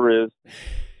Harbor is.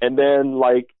 And then,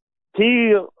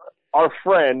 our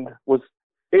friend was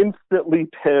instantly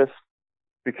pissed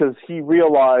because he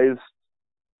realized,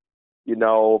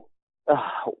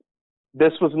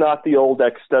 this was not the old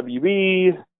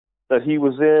XWE that he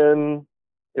was in.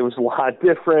 It was a lot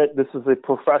different. This is a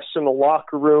professional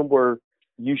locker room where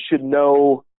you should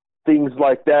know things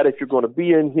like that if you're going to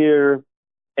be in here.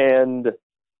 And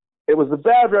it was a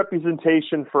bad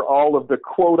representation for all of the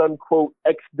quote-unquote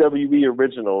XWE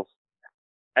originals.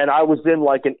 And I was in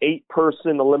an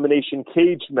 8-person elimination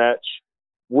cage match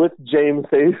with James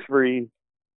Avery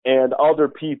and other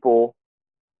people.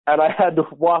 And I had to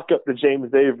walk up to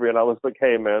James Avery, and I was like,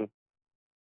 hey, man,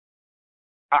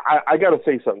 I got to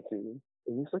say something to you.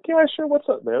 And he's like, yeah, sure, what's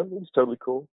up, man? It was totally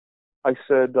cool. I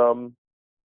said,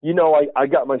 I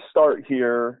got my start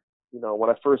here, when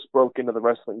I first broke into the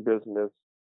wrestling business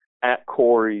at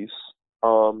Corey's,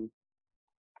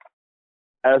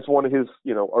 as one of his,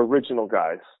 original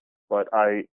guys. But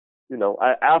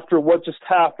after what just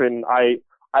happened, I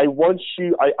want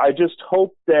you, I just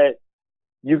hope that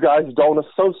you guys don't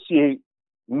associate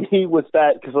me with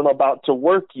that, because I'm about to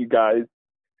work you guys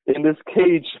in this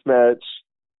cage match.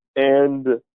 And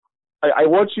I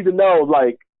want you to know,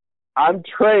 I'm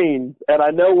trained and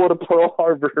I know what a Pearl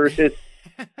Harbor is.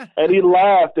 And he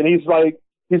laughed, and he's like,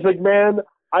 man,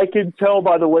 I can tell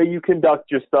by the way you conduct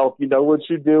yourself. You know what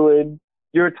you're doing.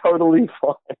 You're totally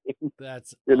fine.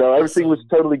 That's everything was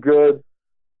totally good.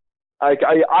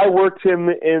 I worked him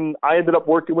in. I ended up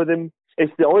working with him.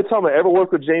 It's the only time I ever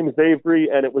worked with James Avery,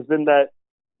 and it was in that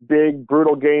big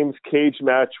Brutal Games cage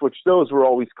match, which those were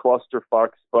always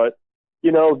clusterfucks. But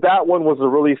that one was a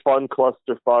really fun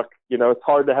clusterfuck. It's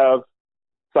hard to have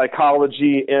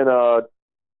psychology in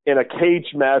a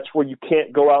cage match where you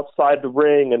can't go outside the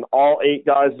ring and all 8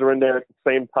 guys are in there at the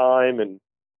same time, and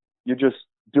you're just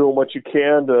doing what you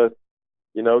can to,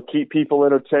 keep people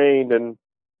entertained. And,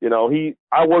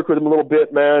 I worked with him a little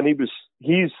bit, man.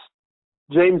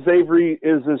 James Avery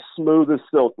is as smooth as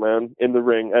silk, man, in the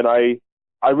ring. And I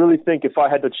really think if I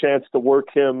had the chance to work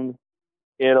him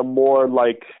in a more in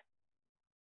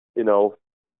a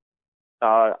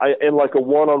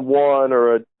one-on-one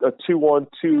or a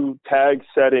 2-on-2 tag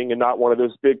setting and not one of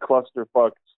those big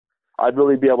clusterfucks, I'd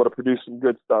really be able to produce some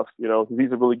good stuff.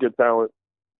 He's a really good talent.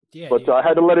 Yeah, but I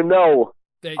had to let him know.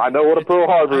 I know what a Pearl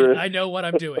Harbor is. I know what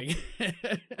I'm doing.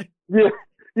 Yeah,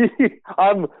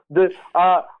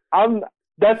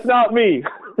 that's not me.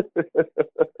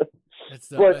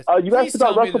 But you asked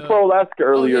about WrestlePro Alaska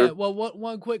earlier. Oh, yeah. Well,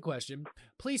 one quick question.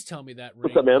 Please tell me that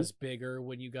ring was bigger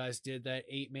when you guys did that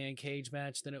 8-man cage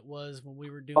match than it was when we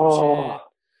were doing shit.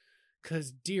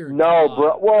 Because no, God.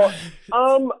 bro. Well,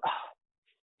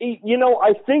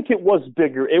 I think it was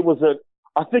bigger. It was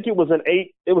I think it was an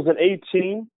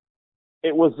 18.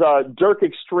 It was Dirk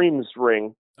Extreme's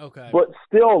ring. Okay. But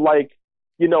still, like,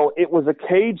 you know, it was a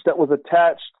cage that was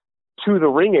attached to the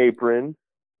ring apron.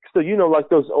 So, you know, like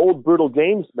those old Brutal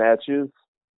Games matches,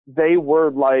 they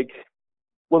were like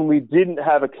when we didn't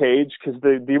have a cage, because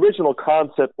the original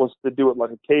concept was to do it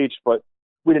like a cage, but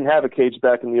we didn't have a cage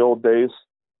back in the old days.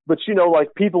 But, you know,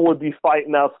 like people would be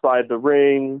fighting outside the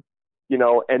ring, you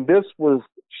know, and this was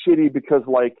shitty because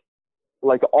like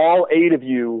all 8 of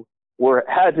you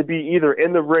had to be either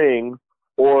in the ring,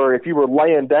 or if you were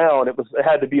laying down, it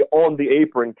had to be on the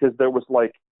apron, because there was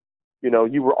like, you know,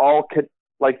 you were all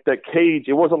like that cage.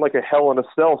 It wasn't like a Hell in a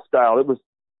Cell style. It was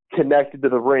connected to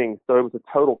the ring, so it was a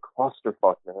total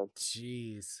clusterfuck, man.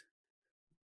 Jeez.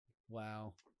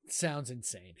 Wow. Sounds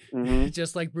insane. Mm-hmm.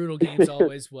 Just like Brutal Games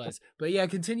always was. But yeah,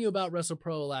 continue about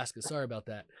WrestlePro Alaska. Sorry about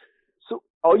that. So,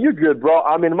 oh, you're good, bro.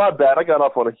 I mean, my bad. I got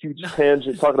off on a huge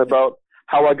tangent talking about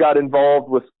how I got involved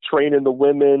with training the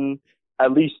women,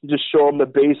 at least to just show them the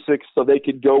basics so they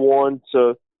could go on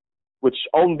to, which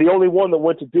the only one that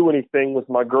went to do anything was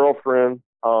my girlfriend.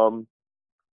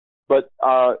 But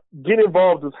get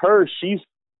involved with her. She's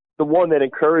the one that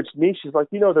encouraged me. She's like,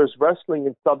 you know, there's wrestling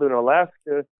in Southern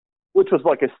Alaska, which was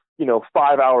like a, you know,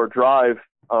 5-hour drive.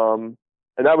 And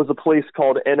that was a place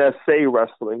called NSA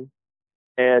Wrestling.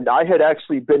 And I had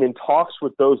actually been in talks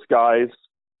with those guys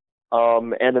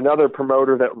and another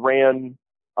promoter that ran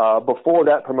before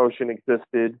that promotion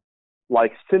existed,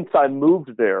 like since I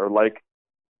moved there. Like,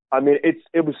 I mean,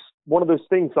 it was one of those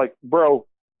things like, bro,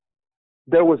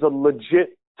 there was a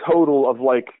legit total of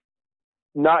like,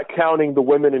 not counting the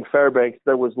women in Fairbanks,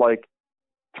 there was like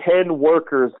 10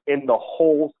 workers in the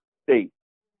whole state.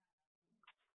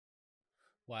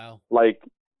 Wow. Like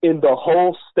in the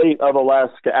whole state of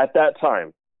Alaska at that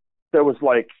time, there was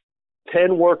like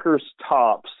 10 workers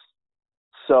tops.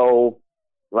 So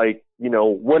like, you know,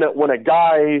 when a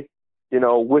guy, you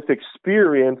know, with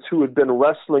experience who had been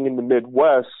wrestling in the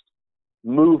Midwest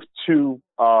moved to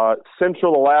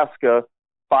Central Alaska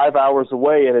 5 hours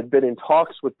away and had been in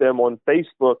talks with them on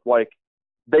Facebook, like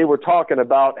they were talking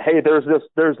about, hey, there's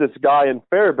this guy in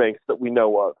Fairbanks that we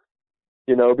know of,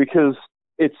 you know, because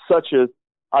it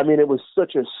was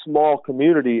such a small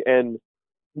community. And,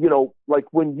 you know, like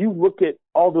when you look at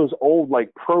all those old, like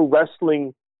pro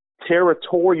wrestling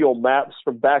territorial maps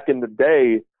from back in the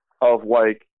day of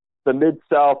like the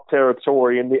Mid-South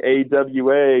Territory and the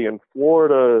AWA and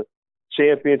Florida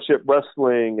Championship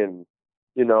Wrestling and,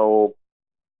 you know,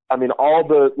 I mean, all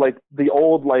the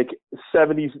old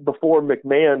 70s before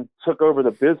McMahon took over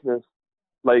the business,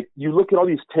 like you look at all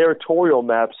these territorial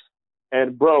maps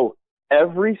and bro,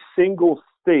 every single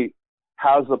state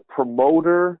has a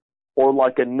promoter or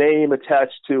like a name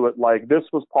attached to it. Like this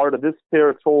was part of this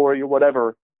territory or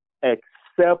whatever,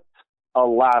 except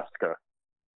Alaska.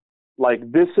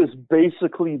 Like this has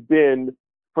basically been,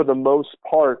 for the most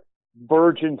part,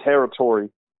 virgin territory,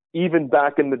 even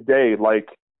back in the day. Like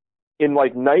in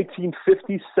like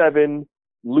 1957,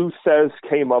 Lou Thesz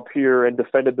came up here and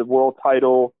defended the world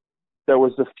title. There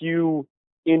was a few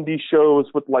indie shows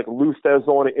with like Lou Thesz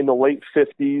on it in the late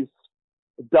 50s.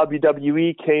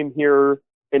 WWE came here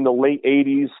in the late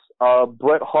 80s.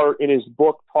 Bret Hart in his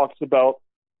book talks about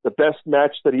the best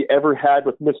match that he ever had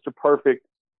with Mr. Perfect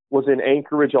was in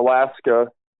Anchorage, Alaska,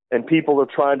 and people are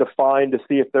trying to find to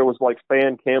see if there was like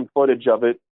fan cam footage of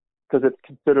it because it's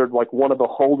considered like one of the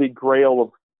holy grail of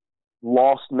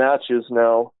lost matches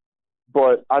now.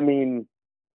 But I mean,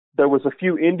 there was a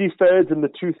few indie feds in the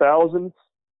 2000s,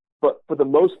 but for the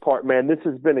most part, man, this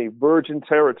has been a virgin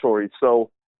territory.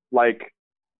 So like,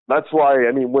 that's why,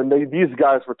 I mean, when these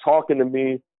guys were talking to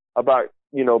me about,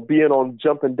 you know, being on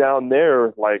jumping down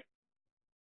there, like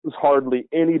there's hardly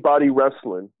anybody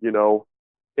wrestling, you know,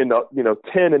 in the, you know,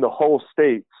 10 in the whole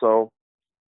state. So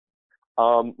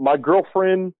my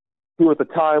girlfriend, who at the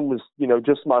time was, you know,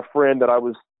 just my friend that I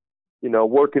was, you know,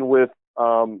 working with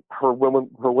her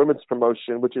women's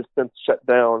promotion, which has since shut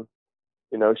down,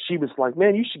 you know, she was like,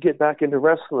 man, you should get back into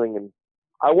wrestling. And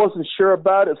I wasn't sure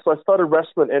about it. So I started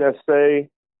wrestling NSA.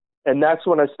 And that's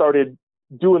when I started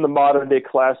doing the Modern Day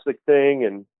Classic thing.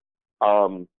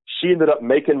 And she ended up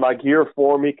making my gear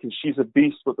for me because she's a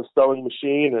beast with the sewing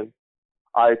machine. And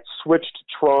I switched to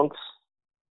trunks,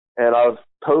 and I've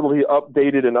totally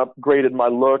updated and upgraded my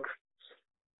look.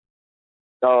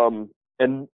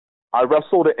 And I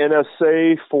wrestled at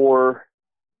NSA for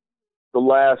the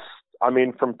last, I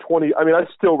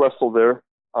still wrestle there.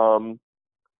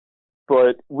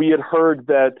 But we had heard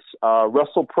that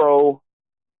WrestlePro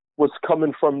was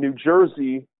coming from New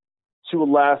Jersey to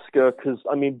Alaska because,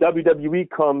 I mean, WWE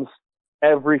comes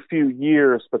every few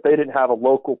years, but they didn't have a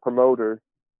local promoter,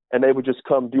 and they would just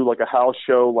come do like a house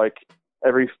show like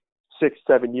every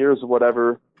 6-7 years or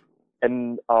whatever.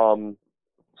 And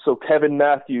so Kevin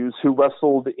Matthews, who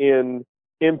wrestled in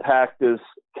Impact as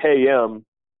KM,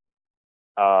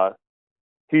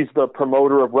 he's the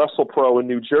promoter of WrestlePro in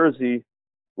New Jersey,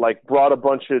 like brought a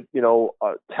bunch of,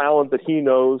 talent that he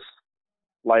knows.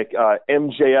 Like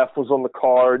MJF was on the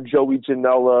card, Joey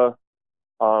Janela,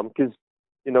 because,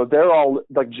 they're all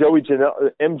like Joey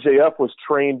Janela. MJF was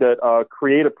trained at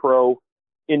Creative Pro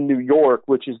in New York,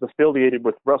 which is affiliated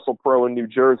with WrestlePro in New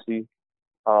Jersey.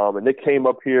 And they came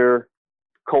up here.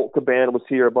 Colt Cabana was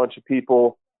here, a bunch of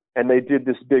people, and they did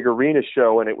this big arena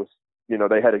show, and it was,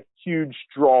 they had a huge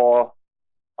draw.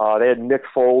 They had Mick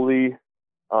Foley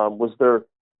was their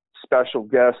special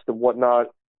guest and whatnot.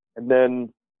 And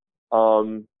then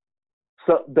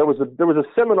so there was a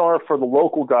seminar for the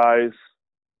local guys.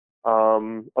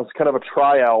 It was kind of a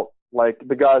tryout, like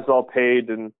the guys all paid,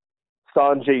 and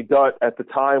Sanjay Dutt at the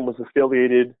time was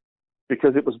affiliated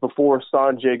because it was before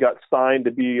Sanjay got signed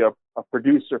to be a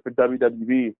producer for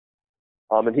WWE.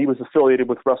 And he was affiliated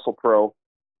with WrestlePro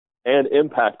and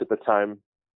Impact at the time.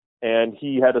 And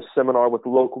he had a seminar with the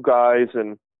local guys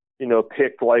and,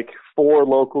 picked like 4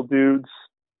 local dudes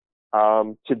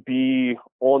to be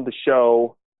on the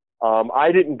show.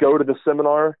 I didn't go to the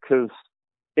seminar because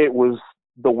it was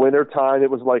the winter time.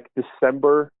 It was like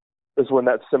December is when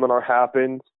that seminar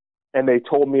happened. And they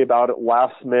told me about it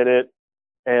last minute.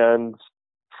 And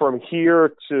from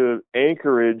here to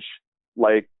Anchorage,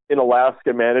 like in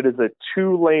Alaska, man, it is a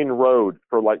 2-lane road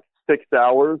for like 6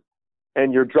 hours,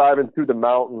 and you're driving through the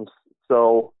mountains.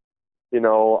 So,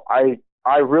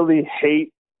 I really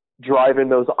hate driving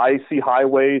those icy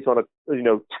highways on a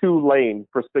 2-lane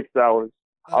for 6 hours.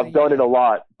 I've done it a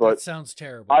lot, but that sounds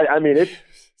terrible. I mean,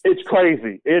 it's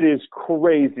crazy. It is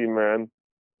crazy, man.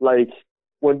 Like,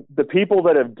 when the people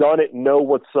that have done it know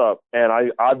what's up,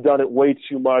 and I've done it way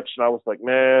too much, and I was like,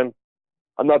 man,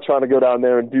 I'm not trying to go down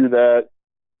there and do that.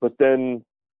 But then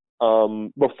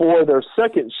before their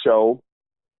second show,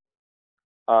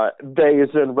 they is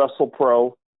in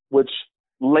WrestlePro, which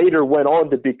later went on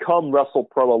to become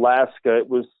WrestlePro Alaska. It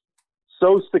was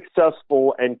so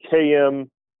successful, and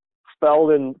Kevin fell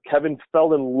in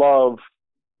love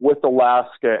with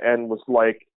Alaska and was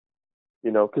like,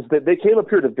 because they came up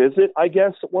here to visit, I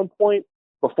guess, at one point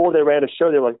before they ran a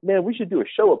show. They were like, man, we should do a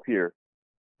show up here.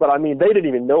 But I mean, they didn't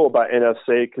even know about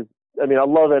NSA because, I mean, I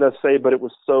love NSA, but it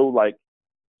was so like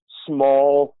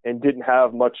small and didn't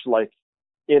have much like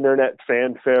internet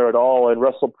fanfare at all. And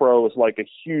WrestlePro was like a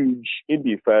huge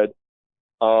indie fed.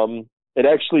 It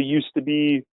actually used to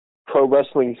be Pro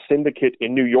Wrestling Syndicate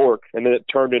in New York, and then it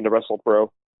turned into WrestlePro.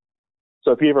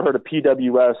 So if you ever heard of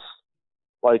PWS,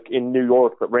 like in New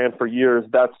York that ran for years,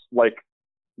 that's like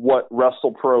what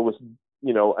WrestlePro was,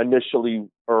 initially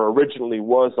or originally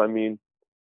was, I mean.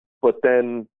 But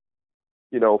then,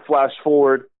 flash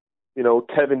forward,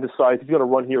 Kevin decides he's going to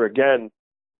run here again.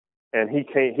 And he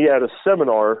had a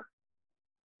seminar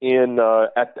in,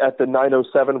 at the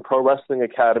 907 Pro Wrestling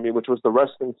Academy, which was the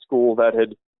wrestling school that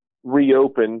had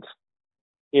reopened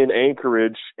in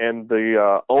Anchorage. And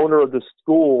the owner of the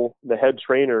school, the head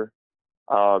trainer,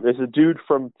 is a dude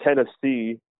from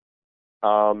Tennessee.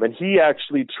 And he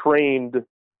actually trained,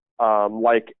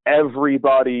 like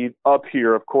everybody up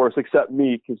here, of course, except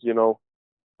me, because,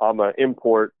 I'm an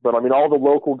import. But I mean, all the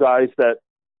local guys that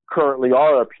currently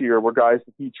are up here were guys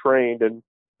that he trained. And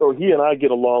so he and I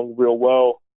get along real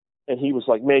well. And he was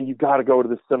like, man, you got to go to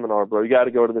this seminar, bro. You got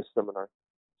to go to this seminar.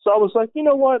 So I was like, you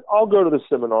know what? I'll go to the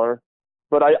seminar.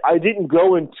 But I didn't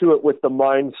go into it with the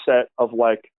mindset of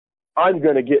like, I'm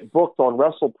going to get booked on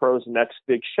WrestlePro's next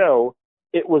big show.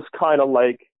 It was kind of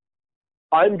like,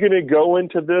 I'm going to go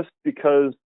into this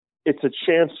because it's a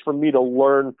chance for me to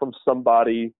learn from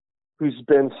somebody who's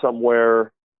been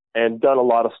somewhere and done a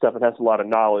lot of stuff and has a lot of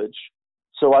knowledge.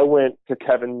 So I went to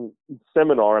Kevin's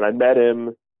seminar and I met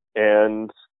him,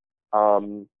 and,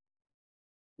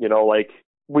 like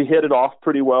we hit it off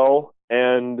pretty well.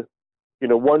 And,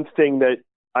 one thing that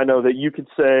I know that you could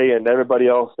say, and everybody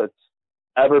else that's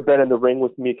ever been in the ring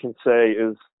with me can say,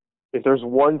 is if there's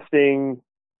one thing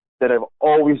that I've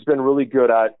always been really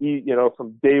good at,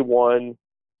 from day one,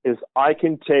 is I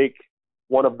can take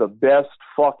one of the best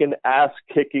fucking ass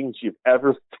kickings you've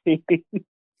ever seen.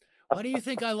 Why do you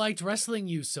think I liked wrestling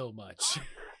you so much?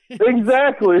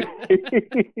 Exactly.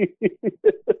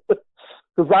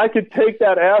 Because I could take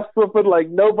that ass whooping like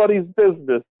nobody's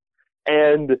business.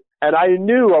 And I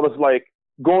knew I was like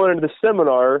going into the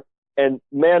seminar, and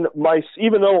man,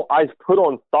 even though I've put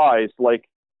on thighs, like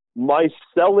my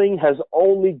selling has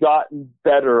only gotten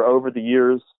better over the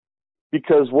years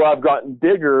because where I've gotten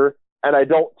bigger and I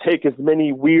don't take as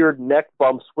many weird neck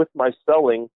bumps with my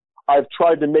selling, I've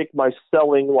tried to make my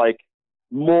selling like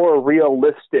more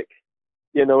realistic,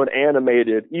 you know, and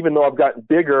animated, even though I've gotten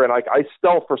bigger and I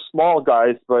sell for small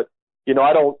guys, but, you know,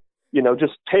 I don't, you know,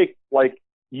 just take like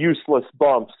useless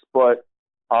bumps. But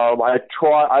I've,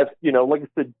 you know, like I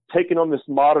said, taking on this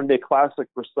modern day classic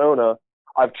persona,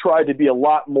 I've tried to be a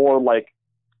lot more like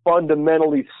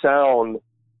fundamentally sound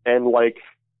and like,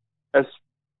 as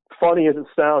funny as it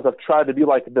sounds, I've tried to be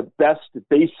like the best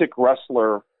basic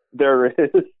wrestler there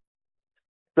is.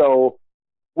 So,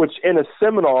 which in a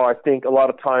seminar, I think a lot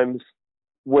of times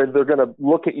where they're going to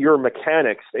look at your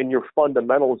mechanics and your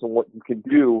fundamentals and what you can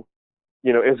do,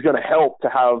 you know, is going to help to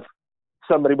have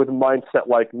somebody with a mindset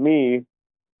like me,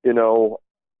 you know,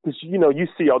 because, you know, you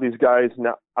see all these guys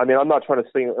now. I mean, I'm not trying to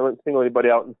single anybody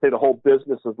out and say the whole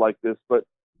business is like this, but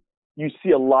you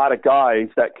see a lot of guys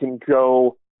that can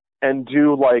go and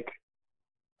do like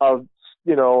a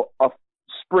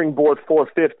springboard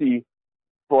 450,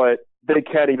 but they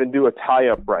can't even do a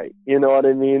tie-up right. You know what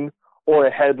I mean? Or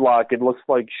a headlock, it looks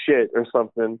like shit or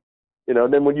something. You know,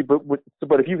 and then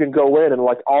but if you can go in and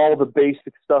like all the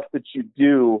basic stuff that you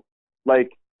do,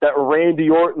 like that Randy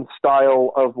Orton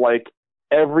style of like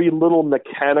every little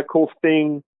mechanical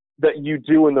thing that you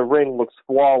do in the ring looks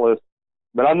flawless.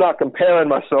 But I'm not comparing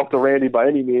myself to Randy by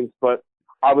any means, but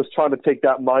I was trying to take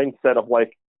that mindset of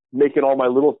like making all my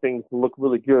little things look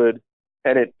really good.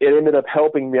 And it ended up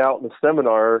helping me out in the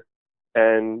seminar.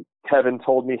 And Kevin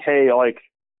told me, hey, like,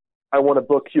 I want to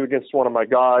book you against one of my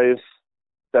guys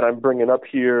that I'm bringing up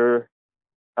here.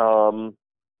 And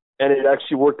it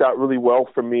actually worked out really well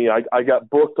for me. I got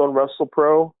booked on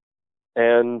WrestlePro,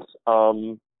 and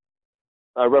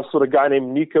I wrestled a guy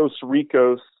named Nikos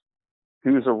Rikos,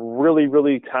 who's a really,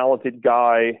 really talented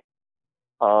guy.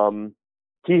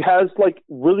 He has like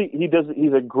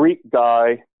he's a Greek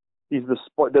guy.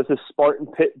 Does this Spartan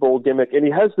Pitbull gimmick, and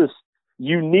he has this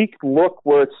unique look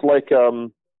where it's like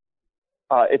do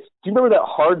you remember that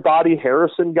Hard Body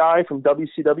Harrison guy from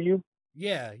WCW?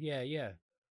 Yeah.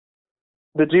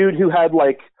 The dude who had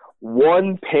like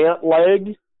one pant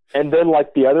leg and then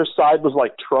like the other side was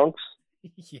like trunks.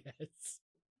 Yes.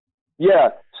 Yeah.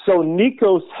 So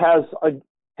Nikos has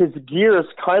his gear is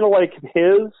kind of like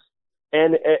his,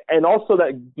 and also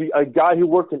a guy who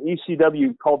worked in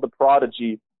ECW called the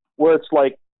Prodigy, where it's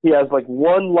like he has like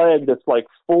one leg that's like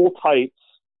full tights,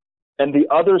 and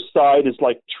the other side is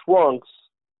like trunks,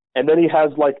 and then he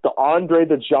has like the Andre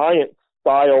the Giant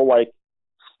style like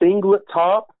singlet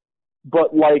top,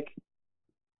 but like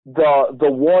the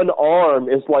one arm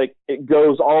is like it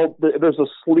goes there's a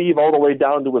sleeve all the way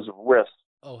down to his wrist.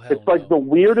 Oh, hell it's like the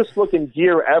weirdest looking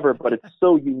gear ever, but it's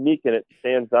so unique and it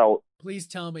stands out. Please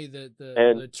tell me that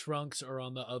the trunks are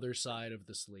on the other side of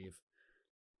the sleeve.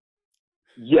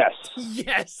 Yes.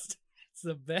 Yes. It's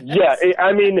the best. Yeah,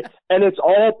 I mean, and it's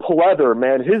all pleather,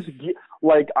 man.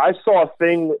 Like, I saw a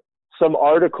thing, some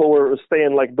article where it was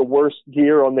saying, like, the worst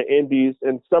gear on the indies,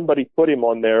 and somebody put him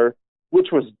on there,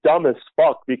 which was dumb as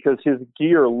fuck because his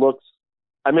gear looks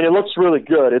really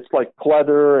good. It's like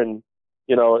pleather and,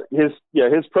 you know, his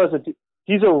present,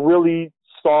 he's a really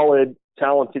solid,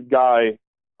 talented guy.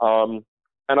 And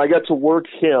I got to work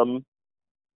him,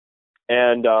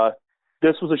 and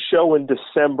this was a show in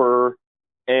December,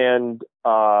 and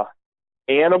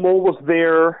Animal was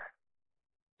there,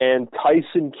 and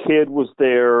Tyson Kidd was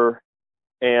there,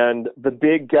 and the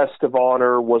big guest of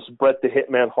honor was Bret the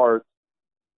Hitman Hart.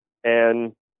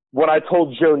 And when I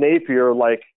told Joe Napier,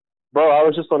 like, bro, I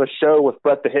was just on a show with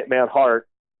Bret the Hitman Hart,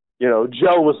 you know,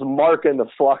 Joe was marking the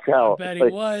fuck out. I bet he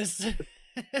was.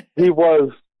 He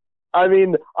was. I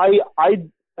mean,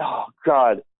 oh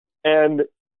God. And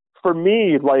for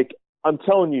me, like, I'm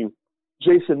telling you,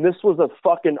 Jason, this was a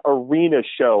fucking arena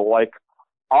show. Like,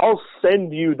 I'll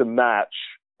send you the match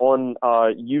on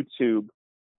YouTube.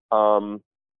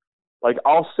 Like,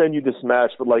 I'll send you this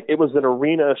match, but like, it was an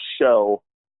arena show,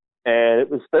 and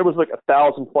there was like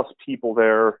 1,000+ people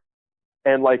there,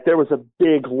 and like there was a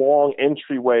big long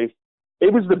entryway.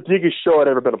 It was the biggest show I'd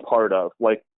ever been a part of,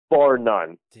 like bar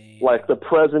none. Damn. Like the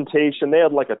presentation, they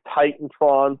had like a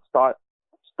Titantron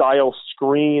style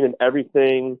screen and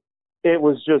everything. It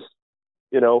was just,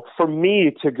 you know, for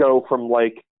me to go from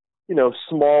like, you know,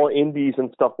 small indies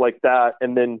and stuff like that,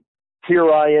 and then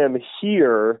here I am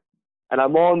here, and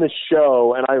I'm on this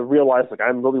show, and I realize like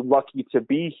I'm really lucky to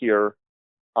be here.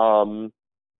 And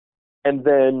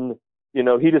then, you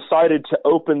know, he decided to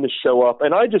open the show up,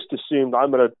 and I just assumed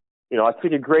I'm going to, you know, I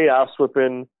took a great ass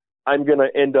whipping. I'm going to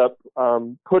end up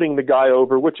putting the guy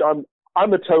over, which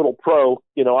I'm a total pro.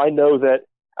 You know, I know that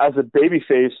as a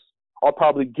babyface, I'll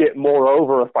probably get more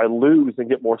over if I lose and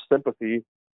get more sympathy,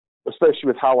 especially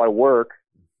with how I work,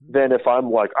 than if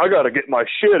I'm like, I got to get my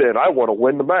shit in. I want to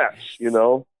win the match, you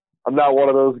know? I'm not one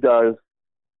of those guys.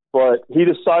 But he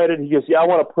decided, he goes, yeah, I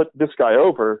want to put this guy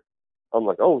over. I'm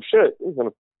like, oh, shit.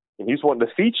 He's wanting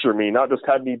to feature me, not just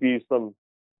have me be some,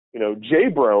 you know,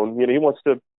 J-Brone. You know, he wants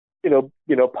to, you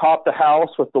know, pop the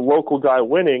house with the local guy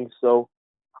winning. So,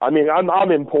 I mean,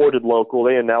 I'm imported local.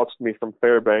 They announced me from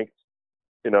Fairbanks.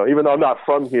 You know, even though I'm not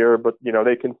from here, but, you know,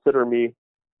 they consider me,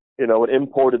 you know, an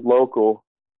imported local.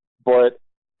 But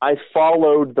I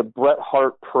followed the Bret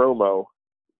Hart promo.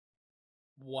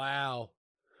 Wow.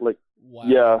 Like, wow.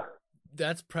 Yeah.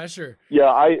 That's pressure.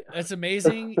 Yeah, That's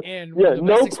amazing, and yeah, one of the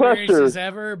no best experiences pressure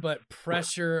ever, but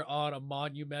pressure on a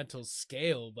monumental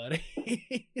scale, buddy.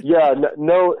 Yeah,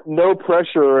 no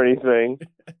pressure or anything.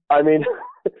 I mean,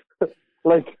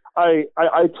 like I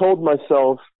told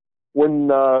myself when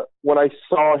I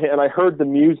saw him and I heard the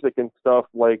music and stuff,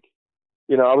 like,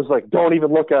 you know, I was like, don't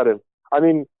even look at him. I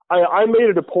mean, I made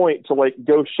it a point to like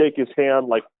go shake his hand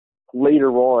like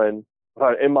later on.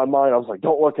 In my mind, I was like,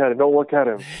 don't look at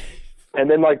him. And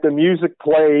then like the music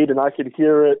played and I could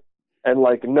hear it, and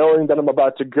like knowing that I'm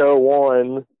about to go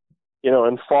on, you know,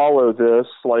 and follow this,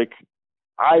 like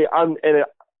it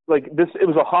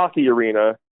was a hockey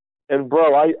arena, and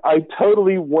bro, I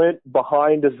totally went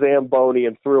behind a Zamboni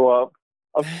and threw up.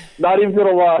 I'm not even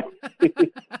gonna lie,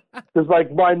 because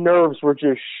like my nerves were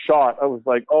just shot. I was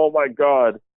like, oh my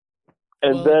God.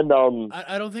 And then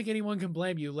I don't think anyone can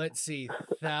blame you. Let's see,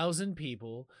 1,000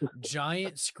 people,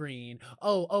 giant screen.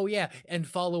 Oh yeah, and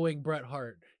following Bret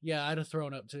Hart. Yeah, I'd have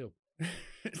thrown up too.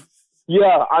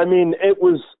 Yeah, I mean, it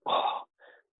was,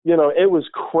 you know, it was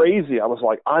crazy. I was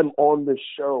like, I'm on this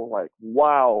show. Like,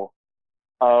 wow.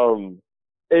 Now,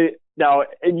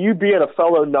 and you being a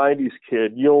fellow '90s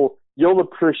kid, you'll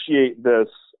appreciate this.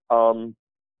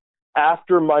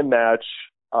 After my match,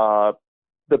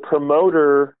 the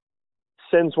promoter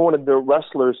sends one of the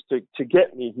wrestlers to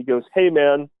get me. He goes, hey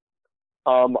man,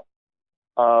 can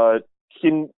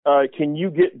you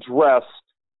get dressed,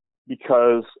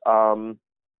 because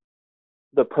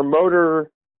the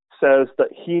promoter says that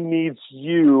he needs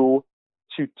you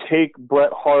to take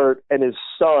Bret Hart and his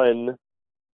son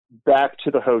back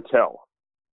to the hotel.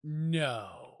 No.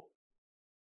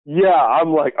 Yeah,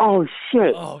 I'm like, oh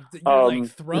shit. Oh, you're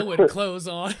like throwing clothes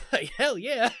on. Like, hell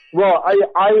yeah. Well,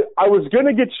 I was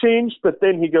gonna get changed, but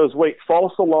then he goes, wait,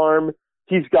 false alarm.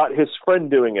 He's got his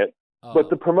friend doing it. Oh. But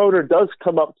the promoter does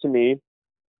come up to me.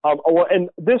 And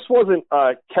this wasn't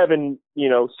Kevin, you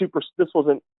know, this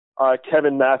wasn't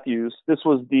Kevin Matthews. This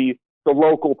was the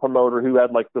local promoter who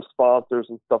had like the sponsors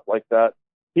and stuff like that.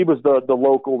 He was the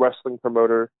local wrestling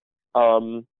promoter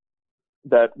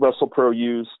that WrestlePro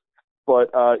used.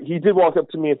 But he did walk up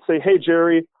to me and say, hey,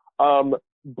 Jerry,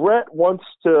 Bret wants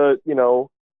to, you know,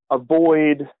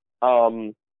 avoid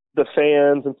the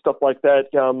fans and stuff like that,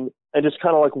 and just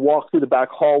kind of like walk through the back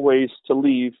hallways to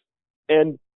leave.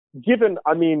 And given,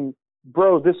 I mean,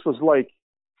 bro, this was like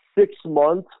 6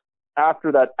 months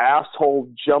after that asshole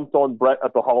jumped on Bret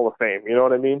at the Hall of Fame. You know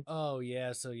what I mean? Oh,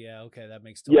 yeah. So, yeah. Okay. That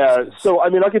makes sense. So, I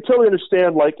mean, I could totally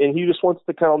understand, like, and he just wants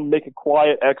to kind of make a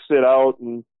quiet exit out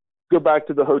and go back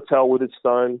to the hotel with his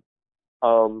son.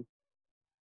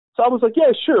 So I was like,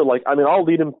 yeah, sure. Like, I mean, I'll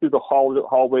lead him through the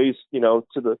hallways, you know,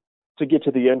 to get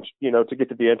to the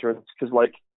entrance. Cause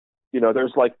like, you know,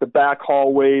 there's like the back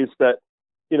hallways that,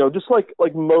 you know, just like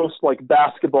most like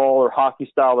basketball or hockey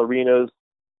style arenas,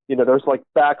 you know, there's like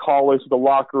back hallways with the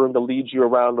locker room that leads you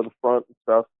around to the front and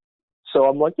stuff. So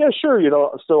I'm like, yeah, sure. You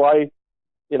know, so I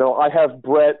have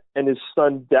Bret and his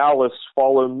son Dallas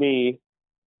follow me,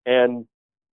 and,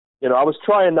 you know, I was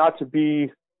trying not to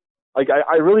be like,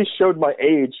 I really showed my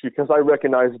age because I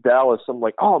recognized Dallas. I'm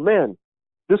like, oh man,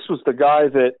 this was the guy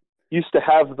that used to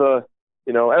have the,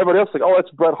 you know, everybody else like, oh,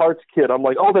 that's Bret Hart's kid. I'm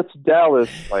like, oh, that's Dallas.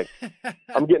 Like,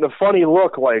 I'm getting a funny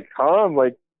look, like, huh? I'm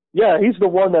like, yeah, he's the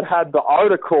one that had the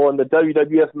article in the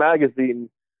WWF magazine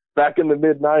back in the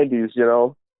mid-90s, you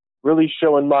know, really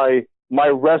showing my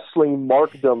wrestling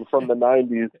markdom from the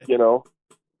 90s, you know.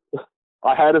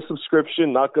 I had a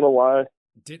subscription, not going to lie.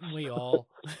 Didn't we all?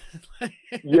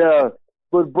 Yeah.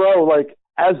 But, bro, like,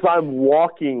 as I'm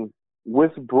walking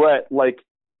with Bret, like,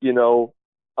 you know,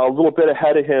 a little bit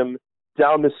ahead of him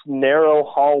down this narrow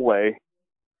hallway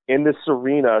in this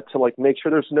arena to, like, make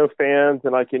sure there's no fans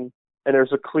and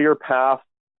there's a clear path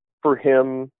for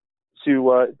him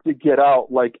to get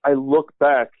out. Like, I look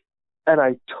back and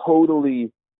I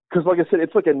totally, because like I said,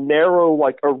 it's like a narrow,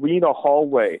 like, arena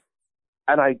hallway.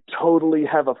 And I totally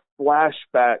have a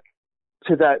flashback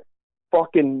to that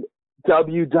fucking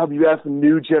WWF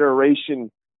New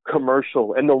Generation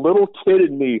commercial, and the little kid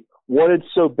in me wanted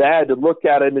so bad to look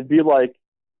at it and be like,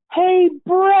 "Hey,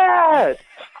 Brett."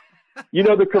 You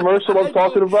know the commercial I'm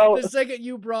talking about? The second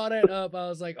you brought it up, I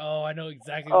was like, oh, I know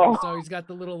exactly what you're talking. He's got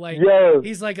the little, like,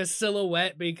 he's like a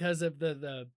silhouette because of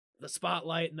the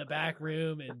spotlight in the back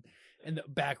room and the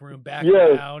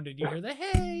background, and you hear the,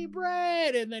 "Hey,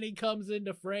 Brett," and then he comes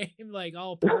into frame, like,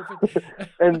 all perfect.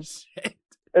 and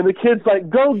the kid's like,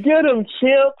 "Go get him,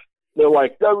 champ." They're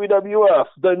like, "WWF,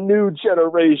 the New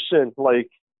Generation." Like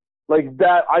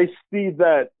that, I see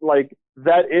that, like,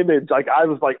 that image, like, I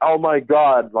was like, oh my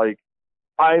God, like,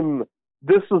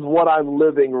 this is what I'm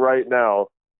living right now.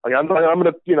 Like, I'm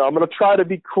gonna try to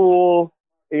be cool,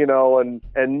 and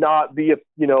not be a,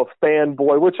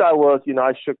 fanboy, which I was.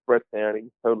 I shook Brett's hand.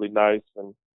 He's totally nice.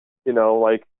 And,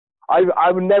 like,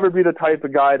 I would never be the type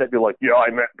of guy that'd be like, yeah,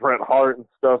 I met Bret Hart and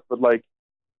stuff. But, like,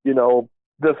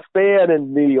 the fan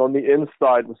in me on the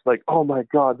inside was like, oh my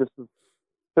God, this is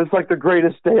like the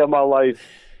greatest day of my life.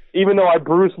 Even though I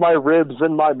bruised my ribs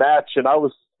in my match and I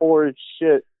was sore as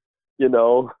shit, it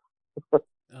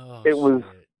was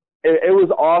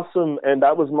awesome. And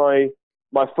that was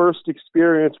my first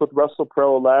experience with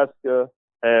WrestlePro Alaska.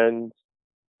 And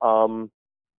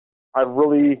I've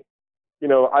really,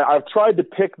 I've tried to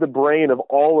pick the brain of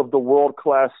all of the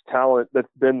world-class talent that's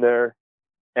been there.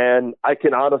 And I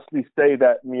can honestly say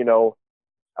that,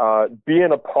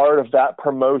 being a part of that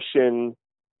promotion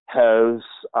has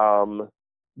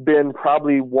been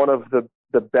probably one of the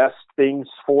best things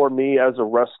for me as a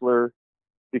wrestler,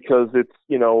 because it's,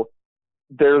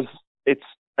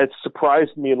 it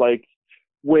surprised me, like,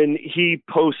 when he's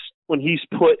put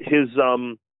his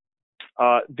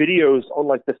videos on,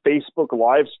 like, the Facebook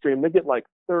live stream, they get like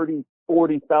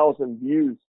 40,000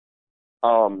 views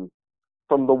from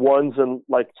the ones in,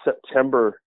 like,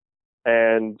 September.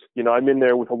 And, I'm in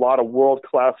there with a lot of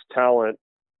world-class talent.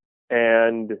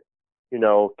 And,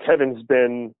 Kevin's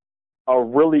been a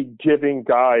really giving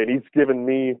guy, and he's given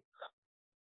me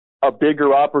a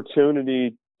bigger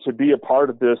opportunity to be a part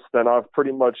of this than I've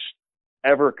pretty much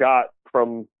ever got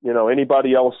from,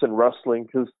 anybody else in wrestling.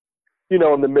 Because, in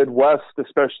the Midwest,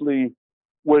 especially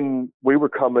when we were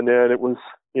coming in, it was,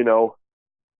 a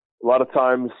lot of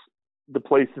times the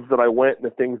places that I went and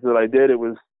the things that I did, it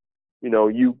was,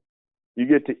 you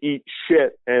get to eat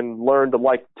shit and learn to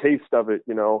like the taste of it,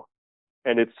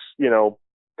 and it's,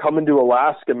 coming to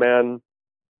Alaska, man,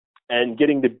 and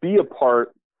getting to be a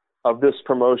part of this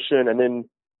promotion, and then,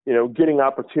 getting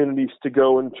opportunities to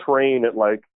go and train at,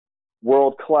 like,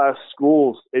 world-class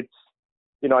schools. It's,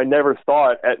 I never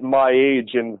thought at my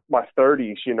age, in my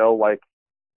 30s, like,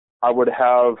 I would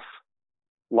have,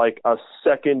 like, a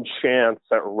second chance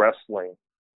at wrestling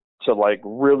to, like,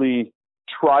 really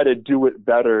try to do it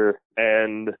better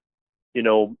and,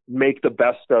 make the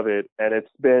best of it. And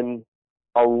it's been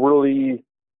a really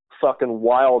fucking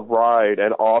wild ride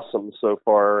and awesome so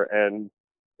far. And,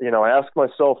 I ask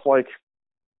myself, like,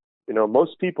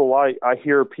 most people, I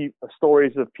hear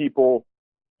stories of people,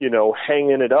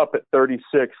 hanging it up at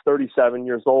 36, 37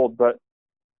 years old. But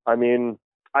I mean,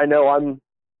 I know I'm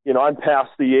past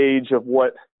the age of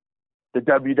what the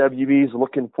WWE is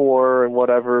looking for and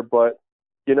whatever, but,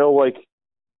 like,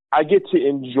 I get to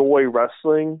enjoy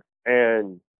wrestling,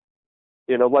 and,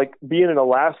 like, being in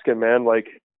Alaska, man, like,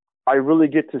 I really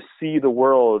get to see the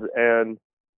world. And,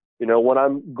 when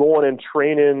I'm going and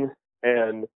training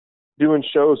and doing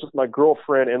shows with my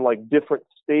girlfriend in, like, different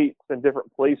states and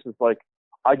different places, like,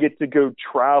 I get to go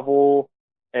travel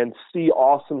and see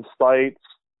awesome sights,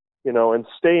 and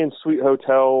stay in sweet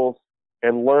hotels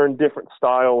and learn different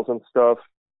styles and stuff,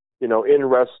 in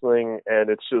wrestling. And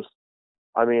it's just,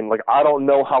 I mean, like, I don't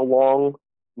know how long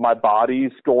my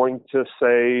body's going to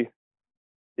say,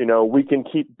 we can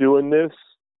keep doing this.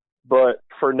 But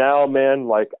for now, man,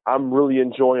 like, I'm really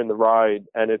enjoying the ride.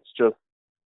 And it's just,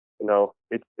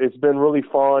 it's been really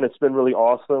fun. It's been really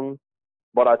awesome.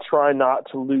 But I try not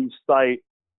to lose sight,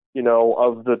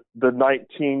 of the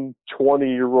 19,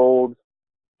 20-year-old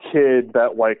kid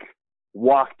that, like,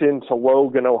 walked into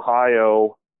Logan,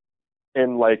 Ohio,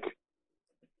 and, like,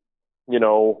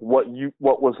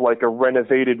 what was like a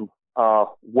renovated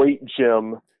weight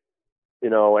gym,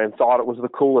 and thought it was the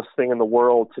coolest thing in the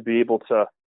world to be able to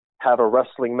have a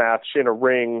wrestling match in a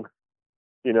ring,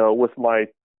 with my,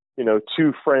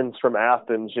 two friends from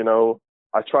Athens.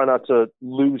 I try not to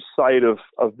lose sight of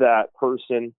that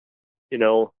person,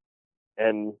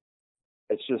 and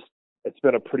it's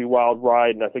been a pretty wild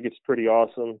ride, and I think it's pretty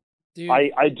awesome. Dude.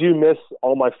 I do miss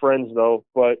all my friends though,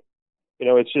 but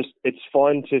it's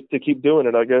fun to keep doing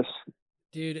it, I guess.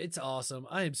 Dude, it's awesome.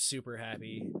 I am super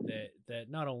happy that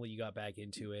not only you got back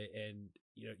into it and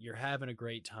you're having a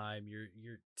great time. You're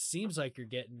seems like you're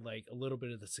getting like a little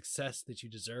bit of the success that you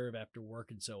deserve after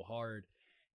working so hard.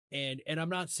 And I'm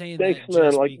not saying Thanks, that man.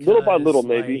 just Like because, little by little,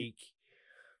 maybe. like,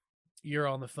 you're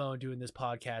on the phone doing this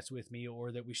podcast with me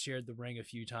or that we shared the ring a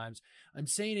few times. I'm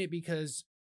saying it because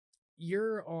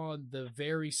you're on the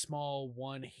very small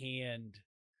one hand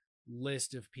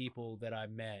list of people that I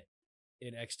met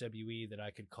in XWE that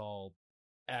I could call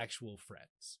actual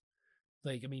friends.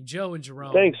 Like, I mean, Joe and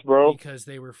Jerome, thanks, bro, because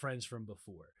they were friends from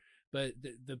before, but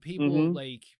the people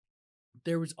like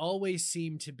there was always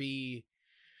seemed to be,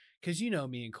 cause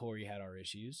me and Corey had our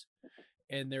issues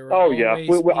and there were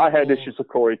I had issues with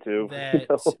Corey too. That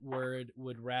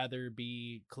would rather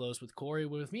be close with Corey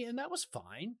with me. And that was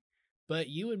fine. But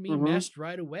you and me meshed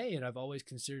right away, and I've always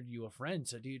considered you a friend.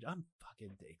 So, dude, I'm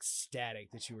fucking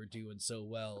ecstatic that you were doing so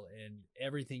well, and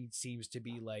everything seems to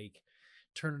be like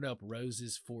turning up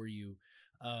roses for you.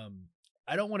 I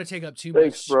don't want to take up too much.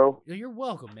 Thanks, bro. You're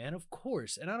welcome, man. Of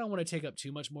course. And I don't want to take up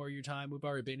too much more of your time. We've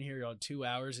already been here on 2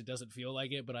 hours. It doesn't feel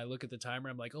like it, but I look at the timer.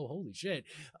 I'm like, oh, holy shit.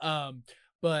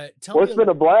 But it's been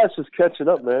a blast just catching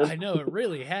up, man. I know it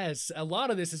really has. A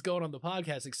lot of this is going on the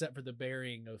podcast, except for the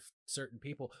burying of certain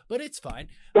people, but it's fine.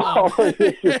 I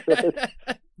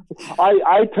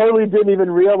totally didn't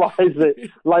even realize it.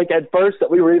 Like at first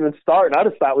that we were even starting, I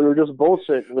just thought we were just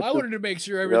bullshitting. I wanted to make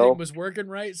sure everything was working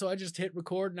right, so I just hit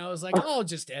record, and I was like, "Oh, I'll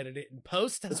just edit it and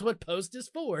post." That's what post is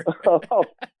for.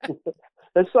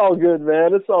 It's all good,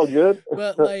 man. It's all good.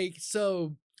 But like,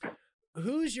 so.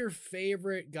 Who's your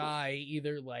favorite guy?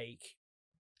 Either like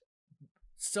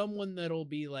someone that'll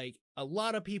be like a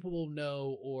lot of people will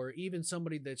know, or even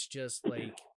somebody that's just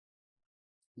like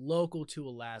local to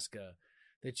Alaska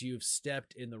that you've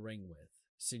stepped in the ring with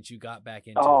since you got back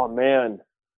into it. Oh man.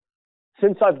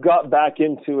 Since I've got back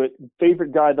into it,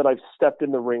 favorite guy that I've stepped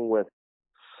in the ring with.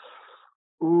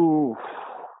 Ooh,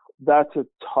 that's a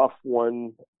tough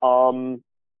one.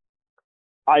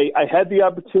 I had the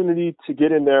opportunity to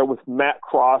get in there with Matt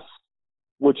Cross,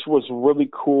 which was really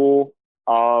cool.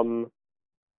 M-Dog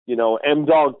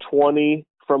 20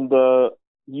 from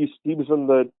he was in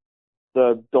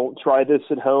the Don't Try This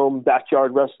at Home,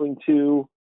 Backyard Wrestling 2.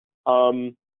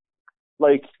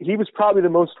 Like he was probably the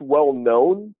most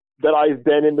well-known that I've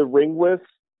been in the ring with.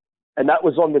 And that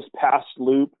was on this past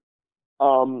loop.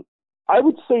 I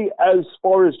would say as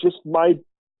far as just my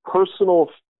personal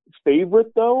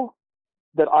favorite though,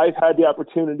 that I've had the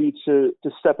opportunity to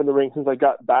step in the ring since I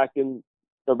got back in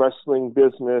the wrestling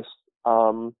business.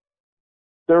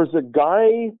 There's a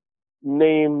guy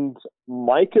named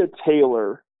Micah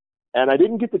Taylor, and I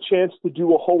didn't get the chance to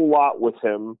do a whole lot with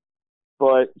him,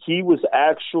 but he was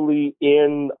actually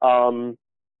in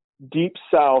Deep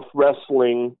South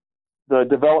Wrestling, the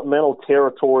developmental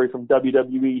territory from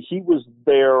WWE. He was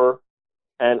there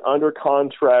and under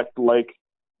contract like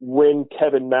when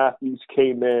Kevin Matthews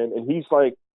came in, and he's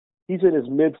in his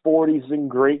mid-40s, in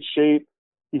great shape.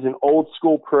 He's an old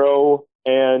school pro,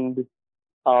 and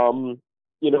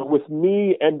with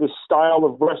me and the style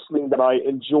of wrestling that I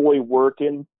enjoy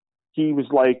working, he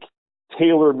was like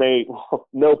tailor-made,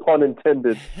 no pun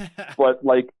intended, but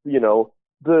like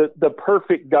the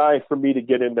perfect guy for me to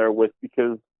get in there with,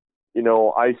 because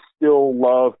I still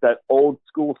love that old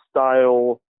school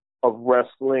style of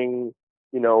wrestling,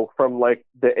 from like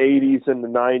the 80s and the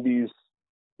 90s,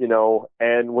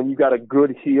 and when you got a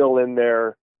good heel in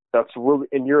there, that's really,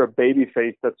 and you're a baby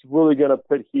face, that's really going to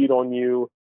put heat on you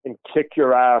and kick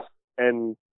your ass.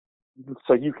 And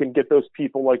so you can get those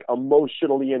people like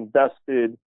emotionally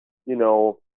invested,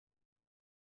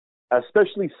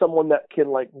 especially someone that can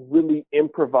like really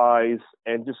improvise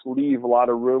and just leave a lot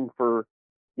of room for,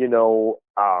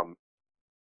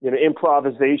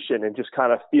 improvisation and just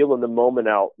kind of feeling the moment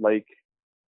out. Like,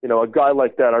 a guy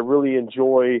like that, I really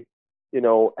enjoy,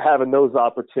 having those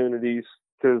opportunities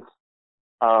because,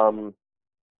 a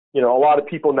lot of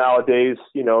people nowadays,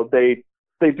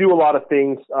 they do a lot of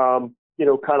things,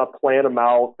 kind of plan them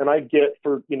out. And I get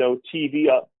for, TV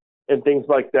and things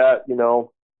like that,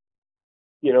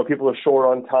 people are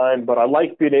short on time, but I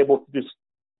like being able to just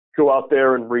go out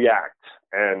there and react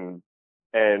and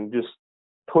just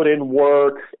put in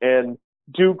work and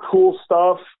do cool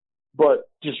stuff, but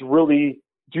just really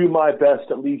do my best,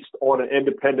 at least on an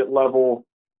independent level,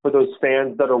 for those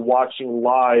fans that are watching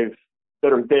live,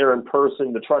 that are there in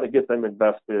person, to try to get them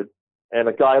invested. And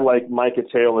a guy like Micah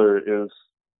Taylor is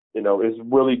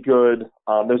really good.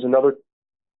 There's another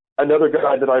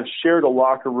guy that I've shared a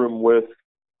locker room with.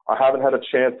 I haven't had a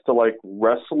chance to like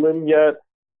wrestle him yet.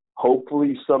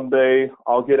 Hopefully someday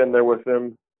I'll get in there with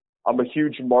him. I'm a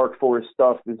huge mark for his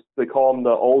stuff. They call him the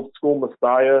old school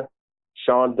Messiah,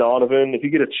 Sean Donovan. If you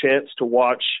get a chance to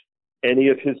watch any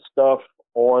of his stuff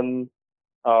on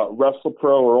WrestlePro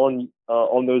or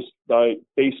on those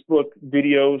Facebook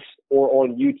videos or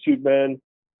on YouTube, man,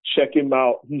 check him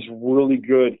out. He's really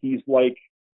good. He's like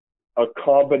a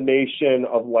combination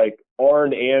of like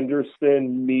Arn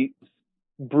Anderson meets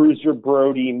Bruiser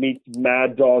Brody meets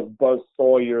Mad Dog Buzz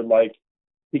Sawyer. Like,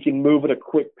 he can move at a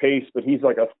quick pace, but he's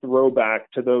like a throwback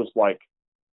to those like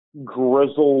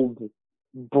grizzled,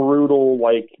 brutal,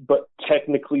 like, but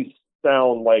technically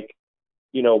sound like,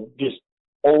 you know, just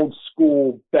old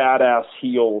school badass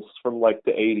heels from like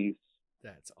the 80s.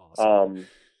 That's awesome.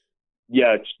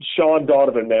 Yeah, Sean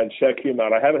Donovan, man, check him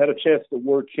out. I haven't had a chance to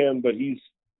work him, but he's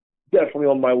definitely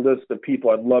on my list of people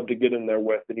I'd love to get in there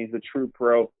with, and he's a true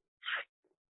pro.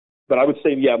 But I would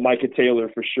say, yeah, Micah Taylor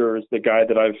for sure is the guy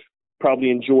that I've probably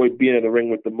enjoyed being in the ring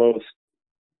with the most.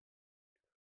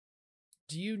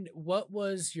 What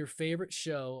was your favorite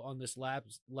show on this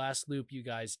last loop you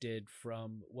guys did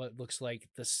from what looks like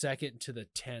the 2nd to the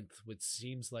 10th, which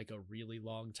seems like a really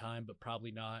long time, but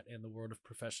probably not in the world of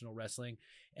professional wrestling?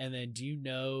 And then do you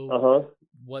know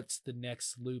what's the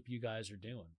next loop you guys are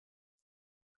doing?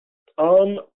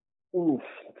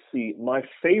 Let's see. My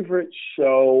favorite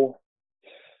show,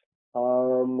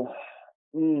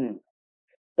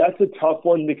 that's a tough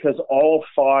one because all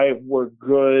 5 were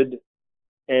good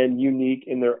and unique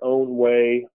in their own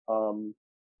way. I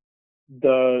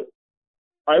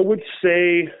would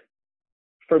say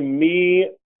for me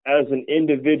as an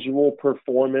individual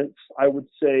performance, I would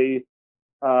say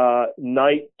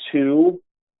night 2,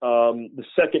 the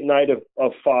second night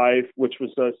of 5, which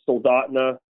was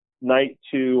Soldotna. Night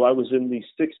 2, I was in the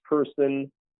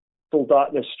 6-person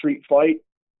Soldotna street fight.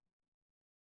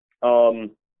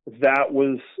 That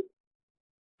was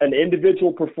an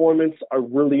individual performance. I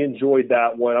really enjoyed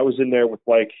that one. I was in there with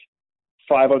like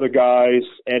 5 other guys,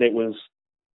 and it was,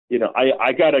 you know,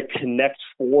 I got a Connect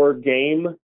 4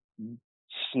 game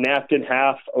snapped in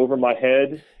half over my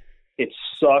head. It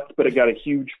sucked, but it got a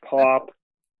huge pop.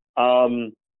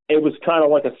 It was kind of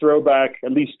like a throwback,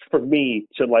 at least for me,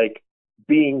 to like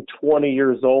being 20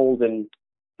 years old and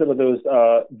some of those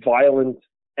violent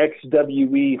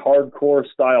XWE hardcore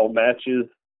style matches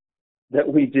that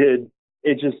we did.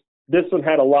 This one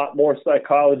had a lot more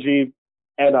psychology,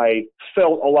 and I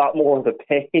felt a lot more of the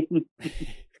pain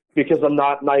because I'm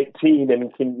not 19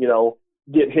 and can, you know,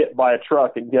 get hit by a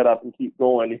truck and get up and keep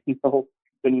going, you know,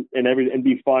 and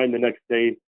be fine the next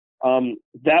day.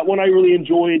 That one I really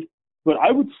enjoyed, but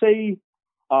I would say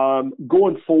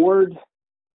going forward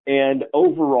and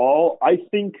overall, I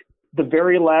think the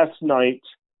very last night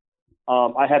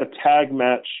I had a tag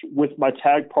match with my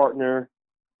tag partner,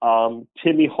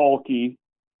 Timmy Halkey,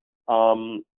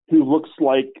 who looks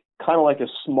like kind of like a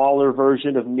smaller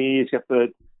version of me. He's got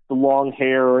the long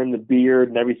hair and the beard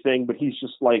and everything, but he's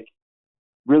just like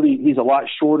he's a lot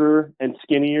shorter and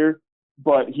skinnier,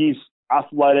 but he's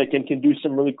athletic and can do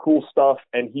some really cool stuff.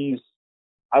 And he's,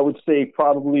 I would say,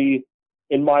 probably,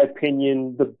 in my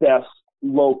opinion, the best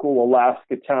local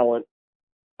Alaska talent,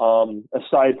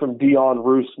 aside from Dion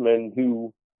Roosman,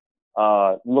 who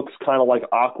looks kind of like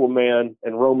Aquaman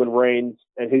and Roman Reigns,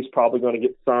 and he's probably going to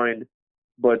get signed.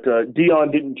 But Dion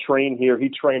didn't train here. He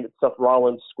trained at Seth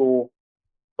Rollins' school.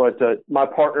 But my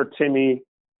partner, Timmy,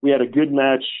 we had a good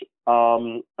match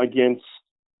against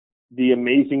the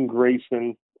Amazing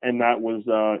Grayson, and that was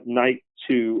night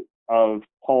 2 of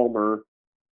Palmer.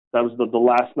 That was the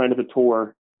last night of the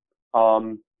tour.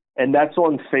 And that's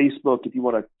on Facebook if you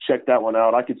want to check that one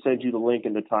out. I could send you the link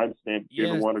and the timestamp if you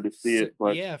ever wanted to see it.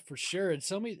 But yeah, for sure. And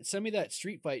send me that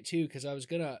street fight too, because I was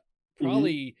gonna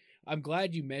probably. I'm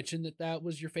glad you mentioned that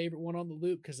was your favorite one on the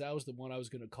loop, because that was the one I was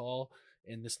gonna call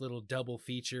in this little double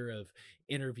feature of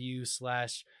interview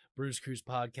 / Bruce Cruz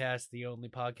podcast, the only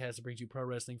podcast that brings you pro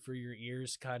wrestling for your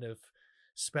ears, kind of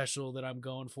special that I'm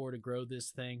going for to grow this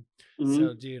thing.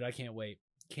 So, dude, I can't wait.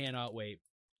 Cannot wait.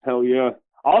 Hell yeah.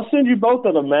 I'll send you both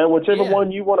of them, man. Whichever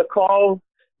one you want to call.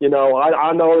 You know,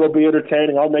 I know it'll be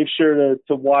entertaining. I'll make sure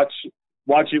to watch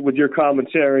it with your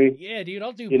commentary. Yeah, dude,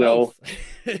 I'll do both.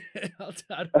 I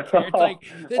don't care. It's like,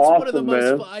 it's awesome, one of the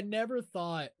most fun. I never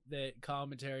thought that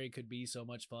commentary could be so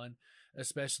much fun,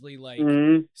 especially like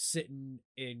sitting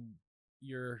in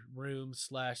your room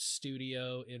 /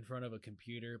 studio in front of a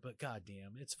computer. But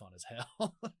goddamn, it's fun as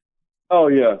hell. Oh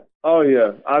yeah.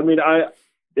 I mean,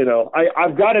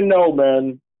 I've got to know,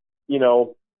 man, you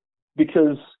know,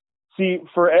 because see,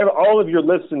 for all of your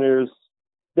listeners,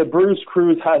 the Bruce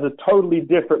Cruz has a totally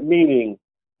different meaning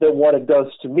than what it does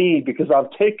to me, because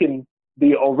I've taken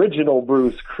the original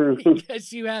Bruce Cruz.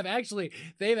 Yes, you have. Actually,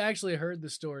 they've actually heard the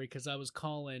story because I was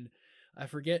calling, I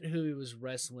forget who he was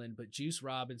wrestling, but Juice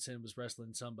Robinson was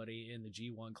wrestling somebody in the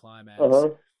G1 Climax,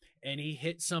 and he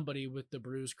hit somebody with the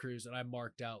Bruce Cruz, and I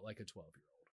marked out like a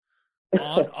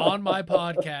 12-year-old on my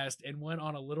podcast and went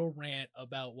on a little rant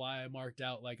about why I marked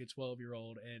out like a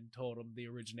 12-year-old and told them the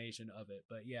origination of it.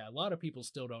 But yeah, a lot of people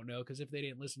still don't know because if they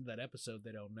didn't listen to that episode,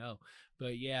 they don't know.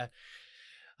 But yeah,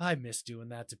 I miss doing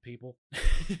that to people.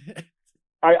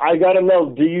 I gotta know,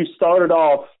 do you start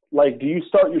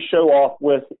your show off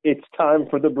with "It's time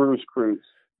for the Bruce Cruz"?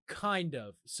 Kind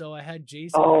of. So I had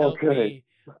Jason help me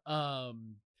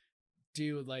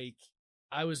do, like,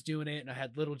 I was doing it and I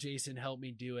had little Jason help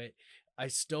me do it. I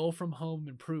stole from Home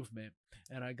Improvement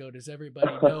and I go, does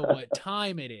everybody know what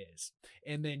time it is?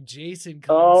 And then Jason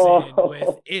comes in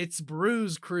with, it's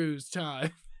Bruce Cruz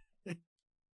time.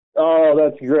 Oh,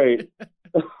 that's great.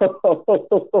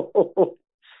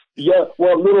 Yeah,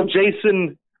 well, little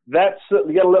Jason,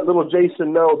 you gotta let little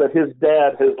Jason know that his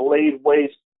dad has laid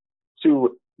waste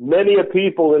to many a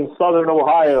people in Southern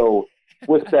Ohio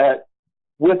with that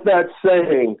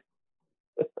saying.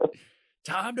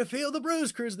 Time to feel the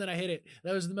Bruce Cruz. And then I hit it.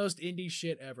 That was the most indie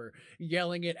shit ever.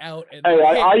 Yelling it out. And hey,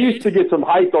 I used to get some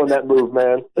hype on that move,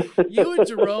 man. You and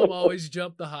Jerome always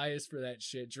jump the highest for that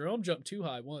shit. Jerome jumped too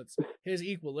high once. His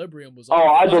equilibrium was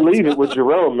I believe it was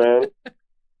Jerome, man.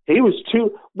 He was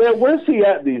where's he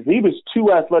at these? He was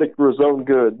too athletic for his own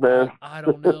good, man. I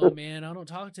don't know, man. I don't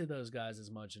talk to those guys as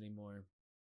much anymore.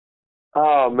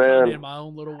 Oh, man. I'm in my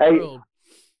own little world.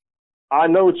 I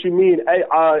know what you mean. Hey,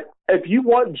 if you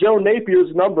want Joe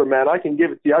Napier's number, man, I can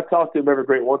give it to you. I talk to him every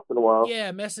great once in a while.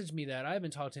 Yeah, message me that. I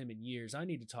haven't talked to him in years. I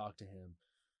need to talk to him.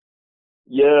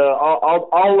 Yeah,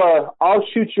 I'll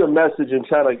shoot you a message and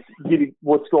try to give you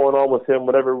what's going on with him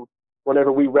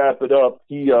whenever we wrap it up.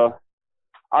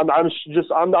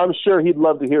 I'm sure he'd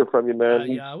love to hear from you,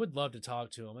 man. Yeah, I would love to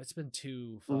talk to him. It's been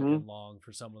too fucking long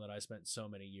for someone that I spent so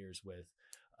many years with.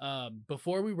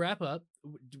 Before we wrap up,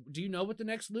 do you know what the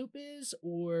next loop is,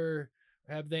 or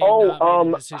have they not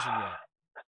made a decision yet?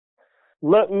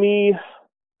 Let me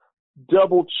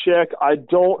double check. I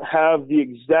don't have the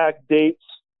exact dates,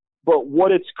 but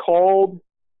what it's called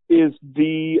is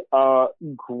the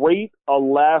Great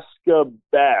Alaska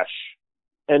Bash,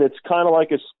 and it's kind of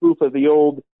like a spoof of the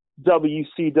old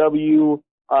WCW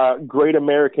Great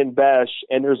American Bash,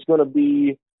 and there's going to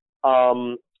be,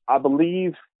 I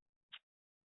believe,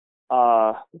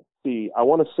 let's see, I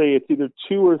want to say it's either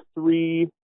 2 or 3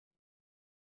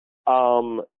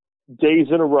 days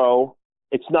in a row.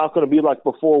 It's not going to be like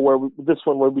before where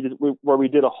we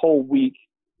did a whole week.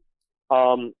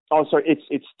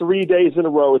 It's 3 days in a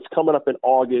row. It's coming up in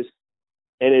August,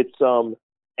 and it's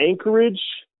Anchorage,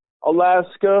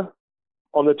 Alaska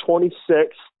on the 26th,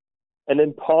 and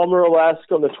then Palmer,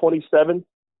 Alaska on the 27th,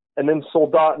 and then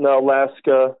Soldotna,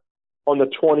 Alaska on the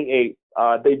 28th.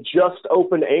 They just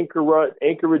opened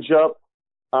Anchorage up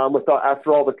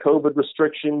after all the COVID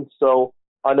restrictions, so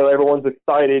I know everyone's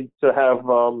excited to have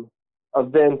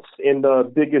events in the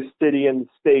biggest city in the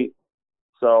state.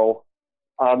 So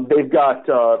they've got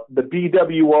the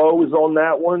BWO is on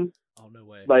that one. Oh, no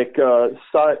way. Like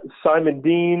Simon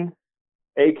Dean,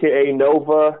 a.k.a.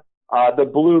 Nova, the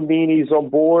Blue Meanies on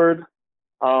board.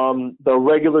 The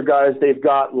regular guys they've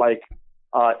got like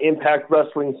Impact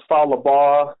Wrestling's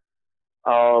Falaba,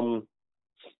 Dion,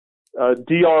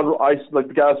 like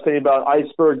the guy I was saying about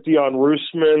Iceberg, Dion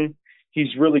Roosman,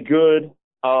 he's really good.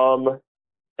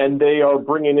 And they are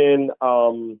bringing in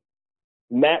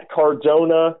Matt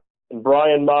Cardona and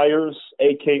Brian Myers,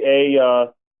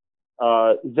 a.k.a.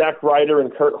 Zack Ryder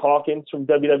and Kurt Hawkins from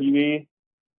WWE.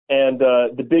 And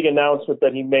the big announcement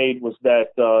that he made was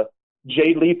that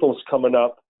Jay Lethal's coming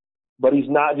up, but he's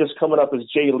not just coming up as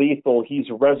Jay Lethal. He's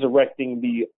resurrecting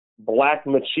the Black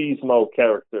Machismo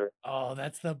character. Oh,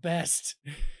 that's the best.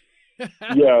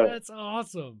 Yeah. That's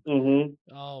awesome.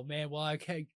 Mm-hmm. Oh, man. Well, I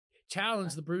can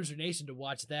challenge the Bruiser Nation to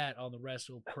watch that on the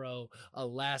WrestlePro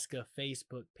Alaska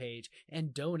Facebook page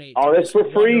and donate. Oh, that's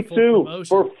for free, too. Promotion.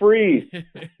 For free.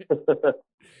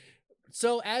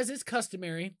 So, as is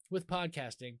customary with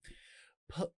podcasting,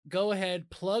 go ahead,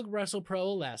 plug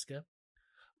WrestlePro Alaska,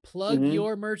 plug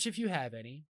your merch if you have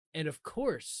any, and of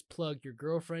course, plug your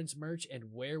girlfriend's merch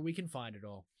and where we can find it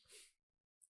all.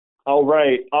 All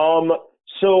right.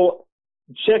 So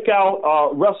check out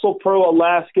WrestlePro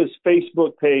Alaska's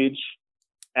Facebook page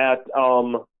at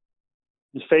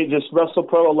just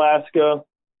WrestlePro Alaska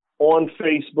on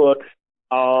Facebook.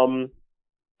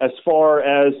 As far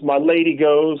as my lady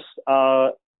goes,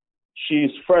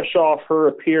 she's fresh off her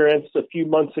appearance a few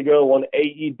months ago on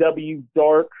AEW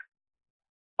Dark.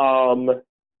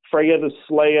 Freya the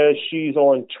Slayer, she's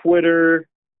on Twitter.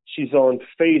 She's on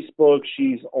Facebook.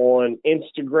 She's on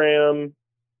Instagram.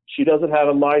 She doesn't have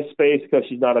a MySpace because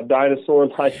she's not a dinosaur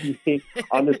like me.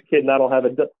 I'm just kidding. I don't have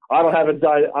a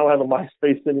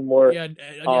MySpace anymore. Yeah,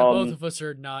 both of us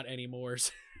are not anymore.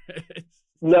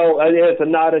 No, it's a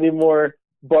not anymore.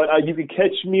 But you can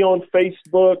catch me on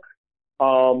Facebook.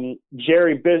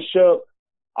 Jerry Bishop.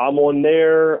 I'm on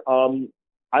there.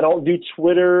 I don't do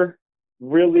Twitter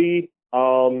really,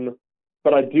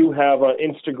 but I do have an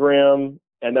Instagram,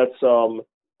 and that's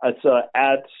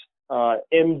at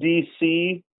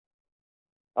MDC.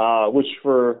 Which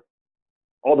for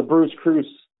all the Bruce Cruz,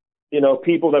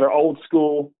 people that are old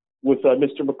school with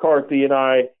Mr. McCarthy and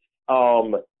I,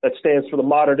 that stands for the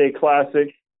Modern Day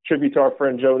Classic, tribute to our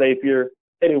friend Joe Napier.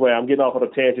 Anyway, I'm getting off on a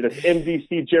tangent. It's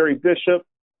MDC Jerry Bishop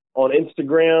on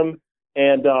Instagram.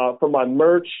 And for my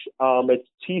merch, it's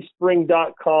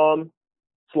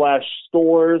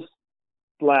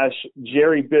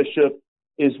teespring.com/stores/Jerry Bishop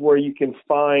is where you can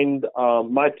find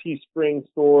my Teespring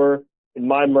store and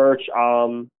my merch.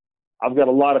 I've got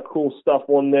a lot of cool stuff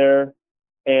on there.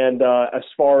 And as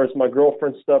far as my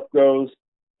girlfriend stuff goes,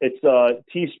 it's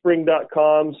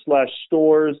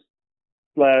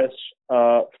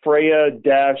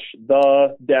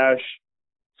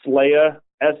teespring.com/stores/Freya-the-Slaya,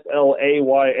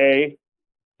 SLAYA.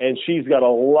 And she's got a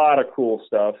lot of cool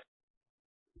stuff.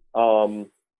 I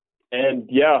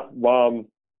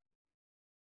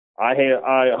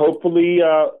hopefully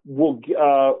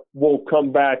will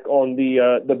come back on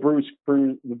the Bruce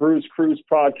Cruz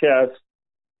podcast.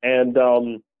 And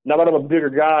now that I'm a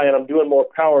bigger guy and I'm doing more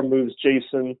power moves, Jason,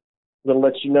 I'm going to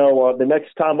let you know the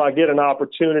next time I get an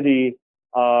opportunity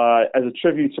as a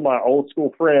tribute to my old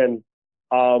school friend,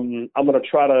 I'm going to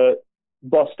try to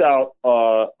bust out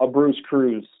a Bruce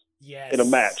Cruz. Yes. In a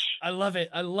match. I love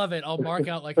it. I'll mark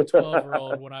out like a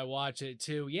 12-year-old when I watch it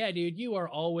too. Yeah, dude, you are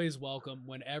always welcome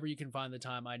whenever you can find the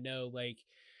time. I know, like,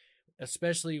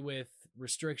 especially with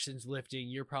restrictions lifting,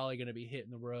 you're probably going to be hitting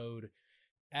the road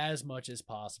as much as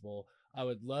possible. I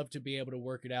would love to be able to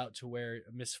work it out to where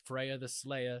Miss Freya the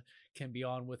Slayer can be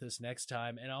on with us next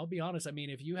time. And I'll be honest, I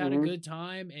mean, if you had a good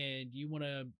time and you want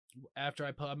to, I'm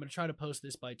going to try to post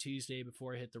this by Tuesday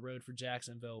before I hit the road for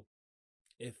Jacksonville.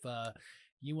 If,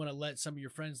 you want to let some of your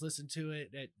friends listen to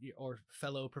it, or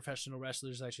fellow professional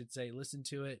wrestlers, I should say, listen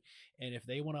to it. And if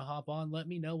they want to hop on, let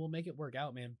me know. We'll make it work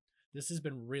out, man. This has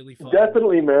been really fun.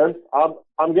 Definitely, man.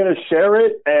 I'm going to share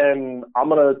it, and I'm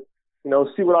going to,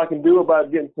 see what I can do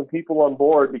about getting some people on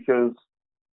board, because,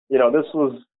 this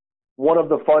was one of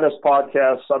the funnest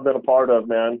podcasts I've been a part of,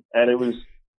 man. And it was,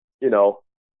 of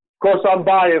course I'm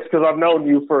biased because I've known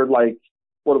you for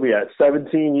what are we at?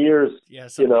 17 years. Yeah,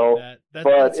 like that.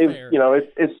 That's fair.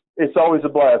 It's always a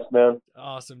blast, man.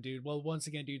 Awesome, dude. Well, once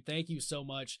again, dude, thank you so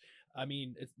much. I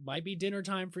mean, it might be dinner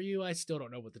time for you. I still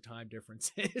don't know what the time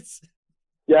difference is.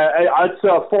 Yeah, I'm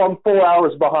 4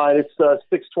 hours behind. It's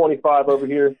 6:25 over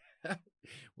here.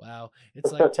 Wow,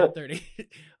 it's like 10:30.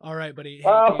 All right, buddy.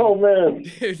 Hey, man.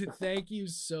 Dude, thank you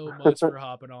so much for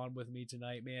hopping on with me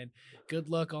tonight, man. Good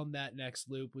luck on that next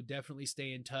loop. We'll definitely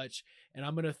stay in touch. And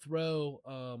I'm going to throw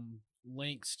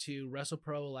links to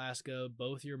WrestlePro Alaska,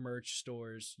 both your merch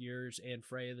stores, yours and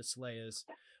Freya the Slayers,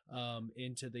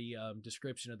 into the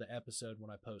description of the episode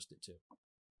when I post it too.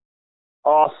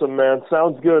 Awesome, man.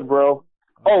 Sounds good, bro.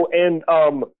 Oh, and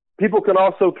people can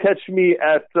also catch me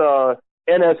at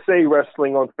NSA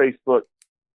Wrestling on Facebook.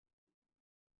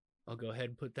 I'll go ahead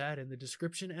and put that in the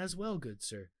description as well, good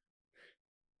sir.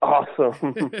 Awesome.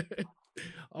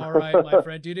 All right, my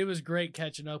friend. Dude, it was great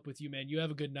catching up with you, man. You have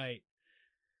a good night.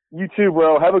 You too,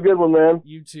 bro. Have a good one, man.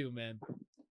 You too, man.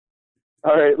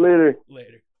 All right, later.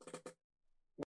 Later.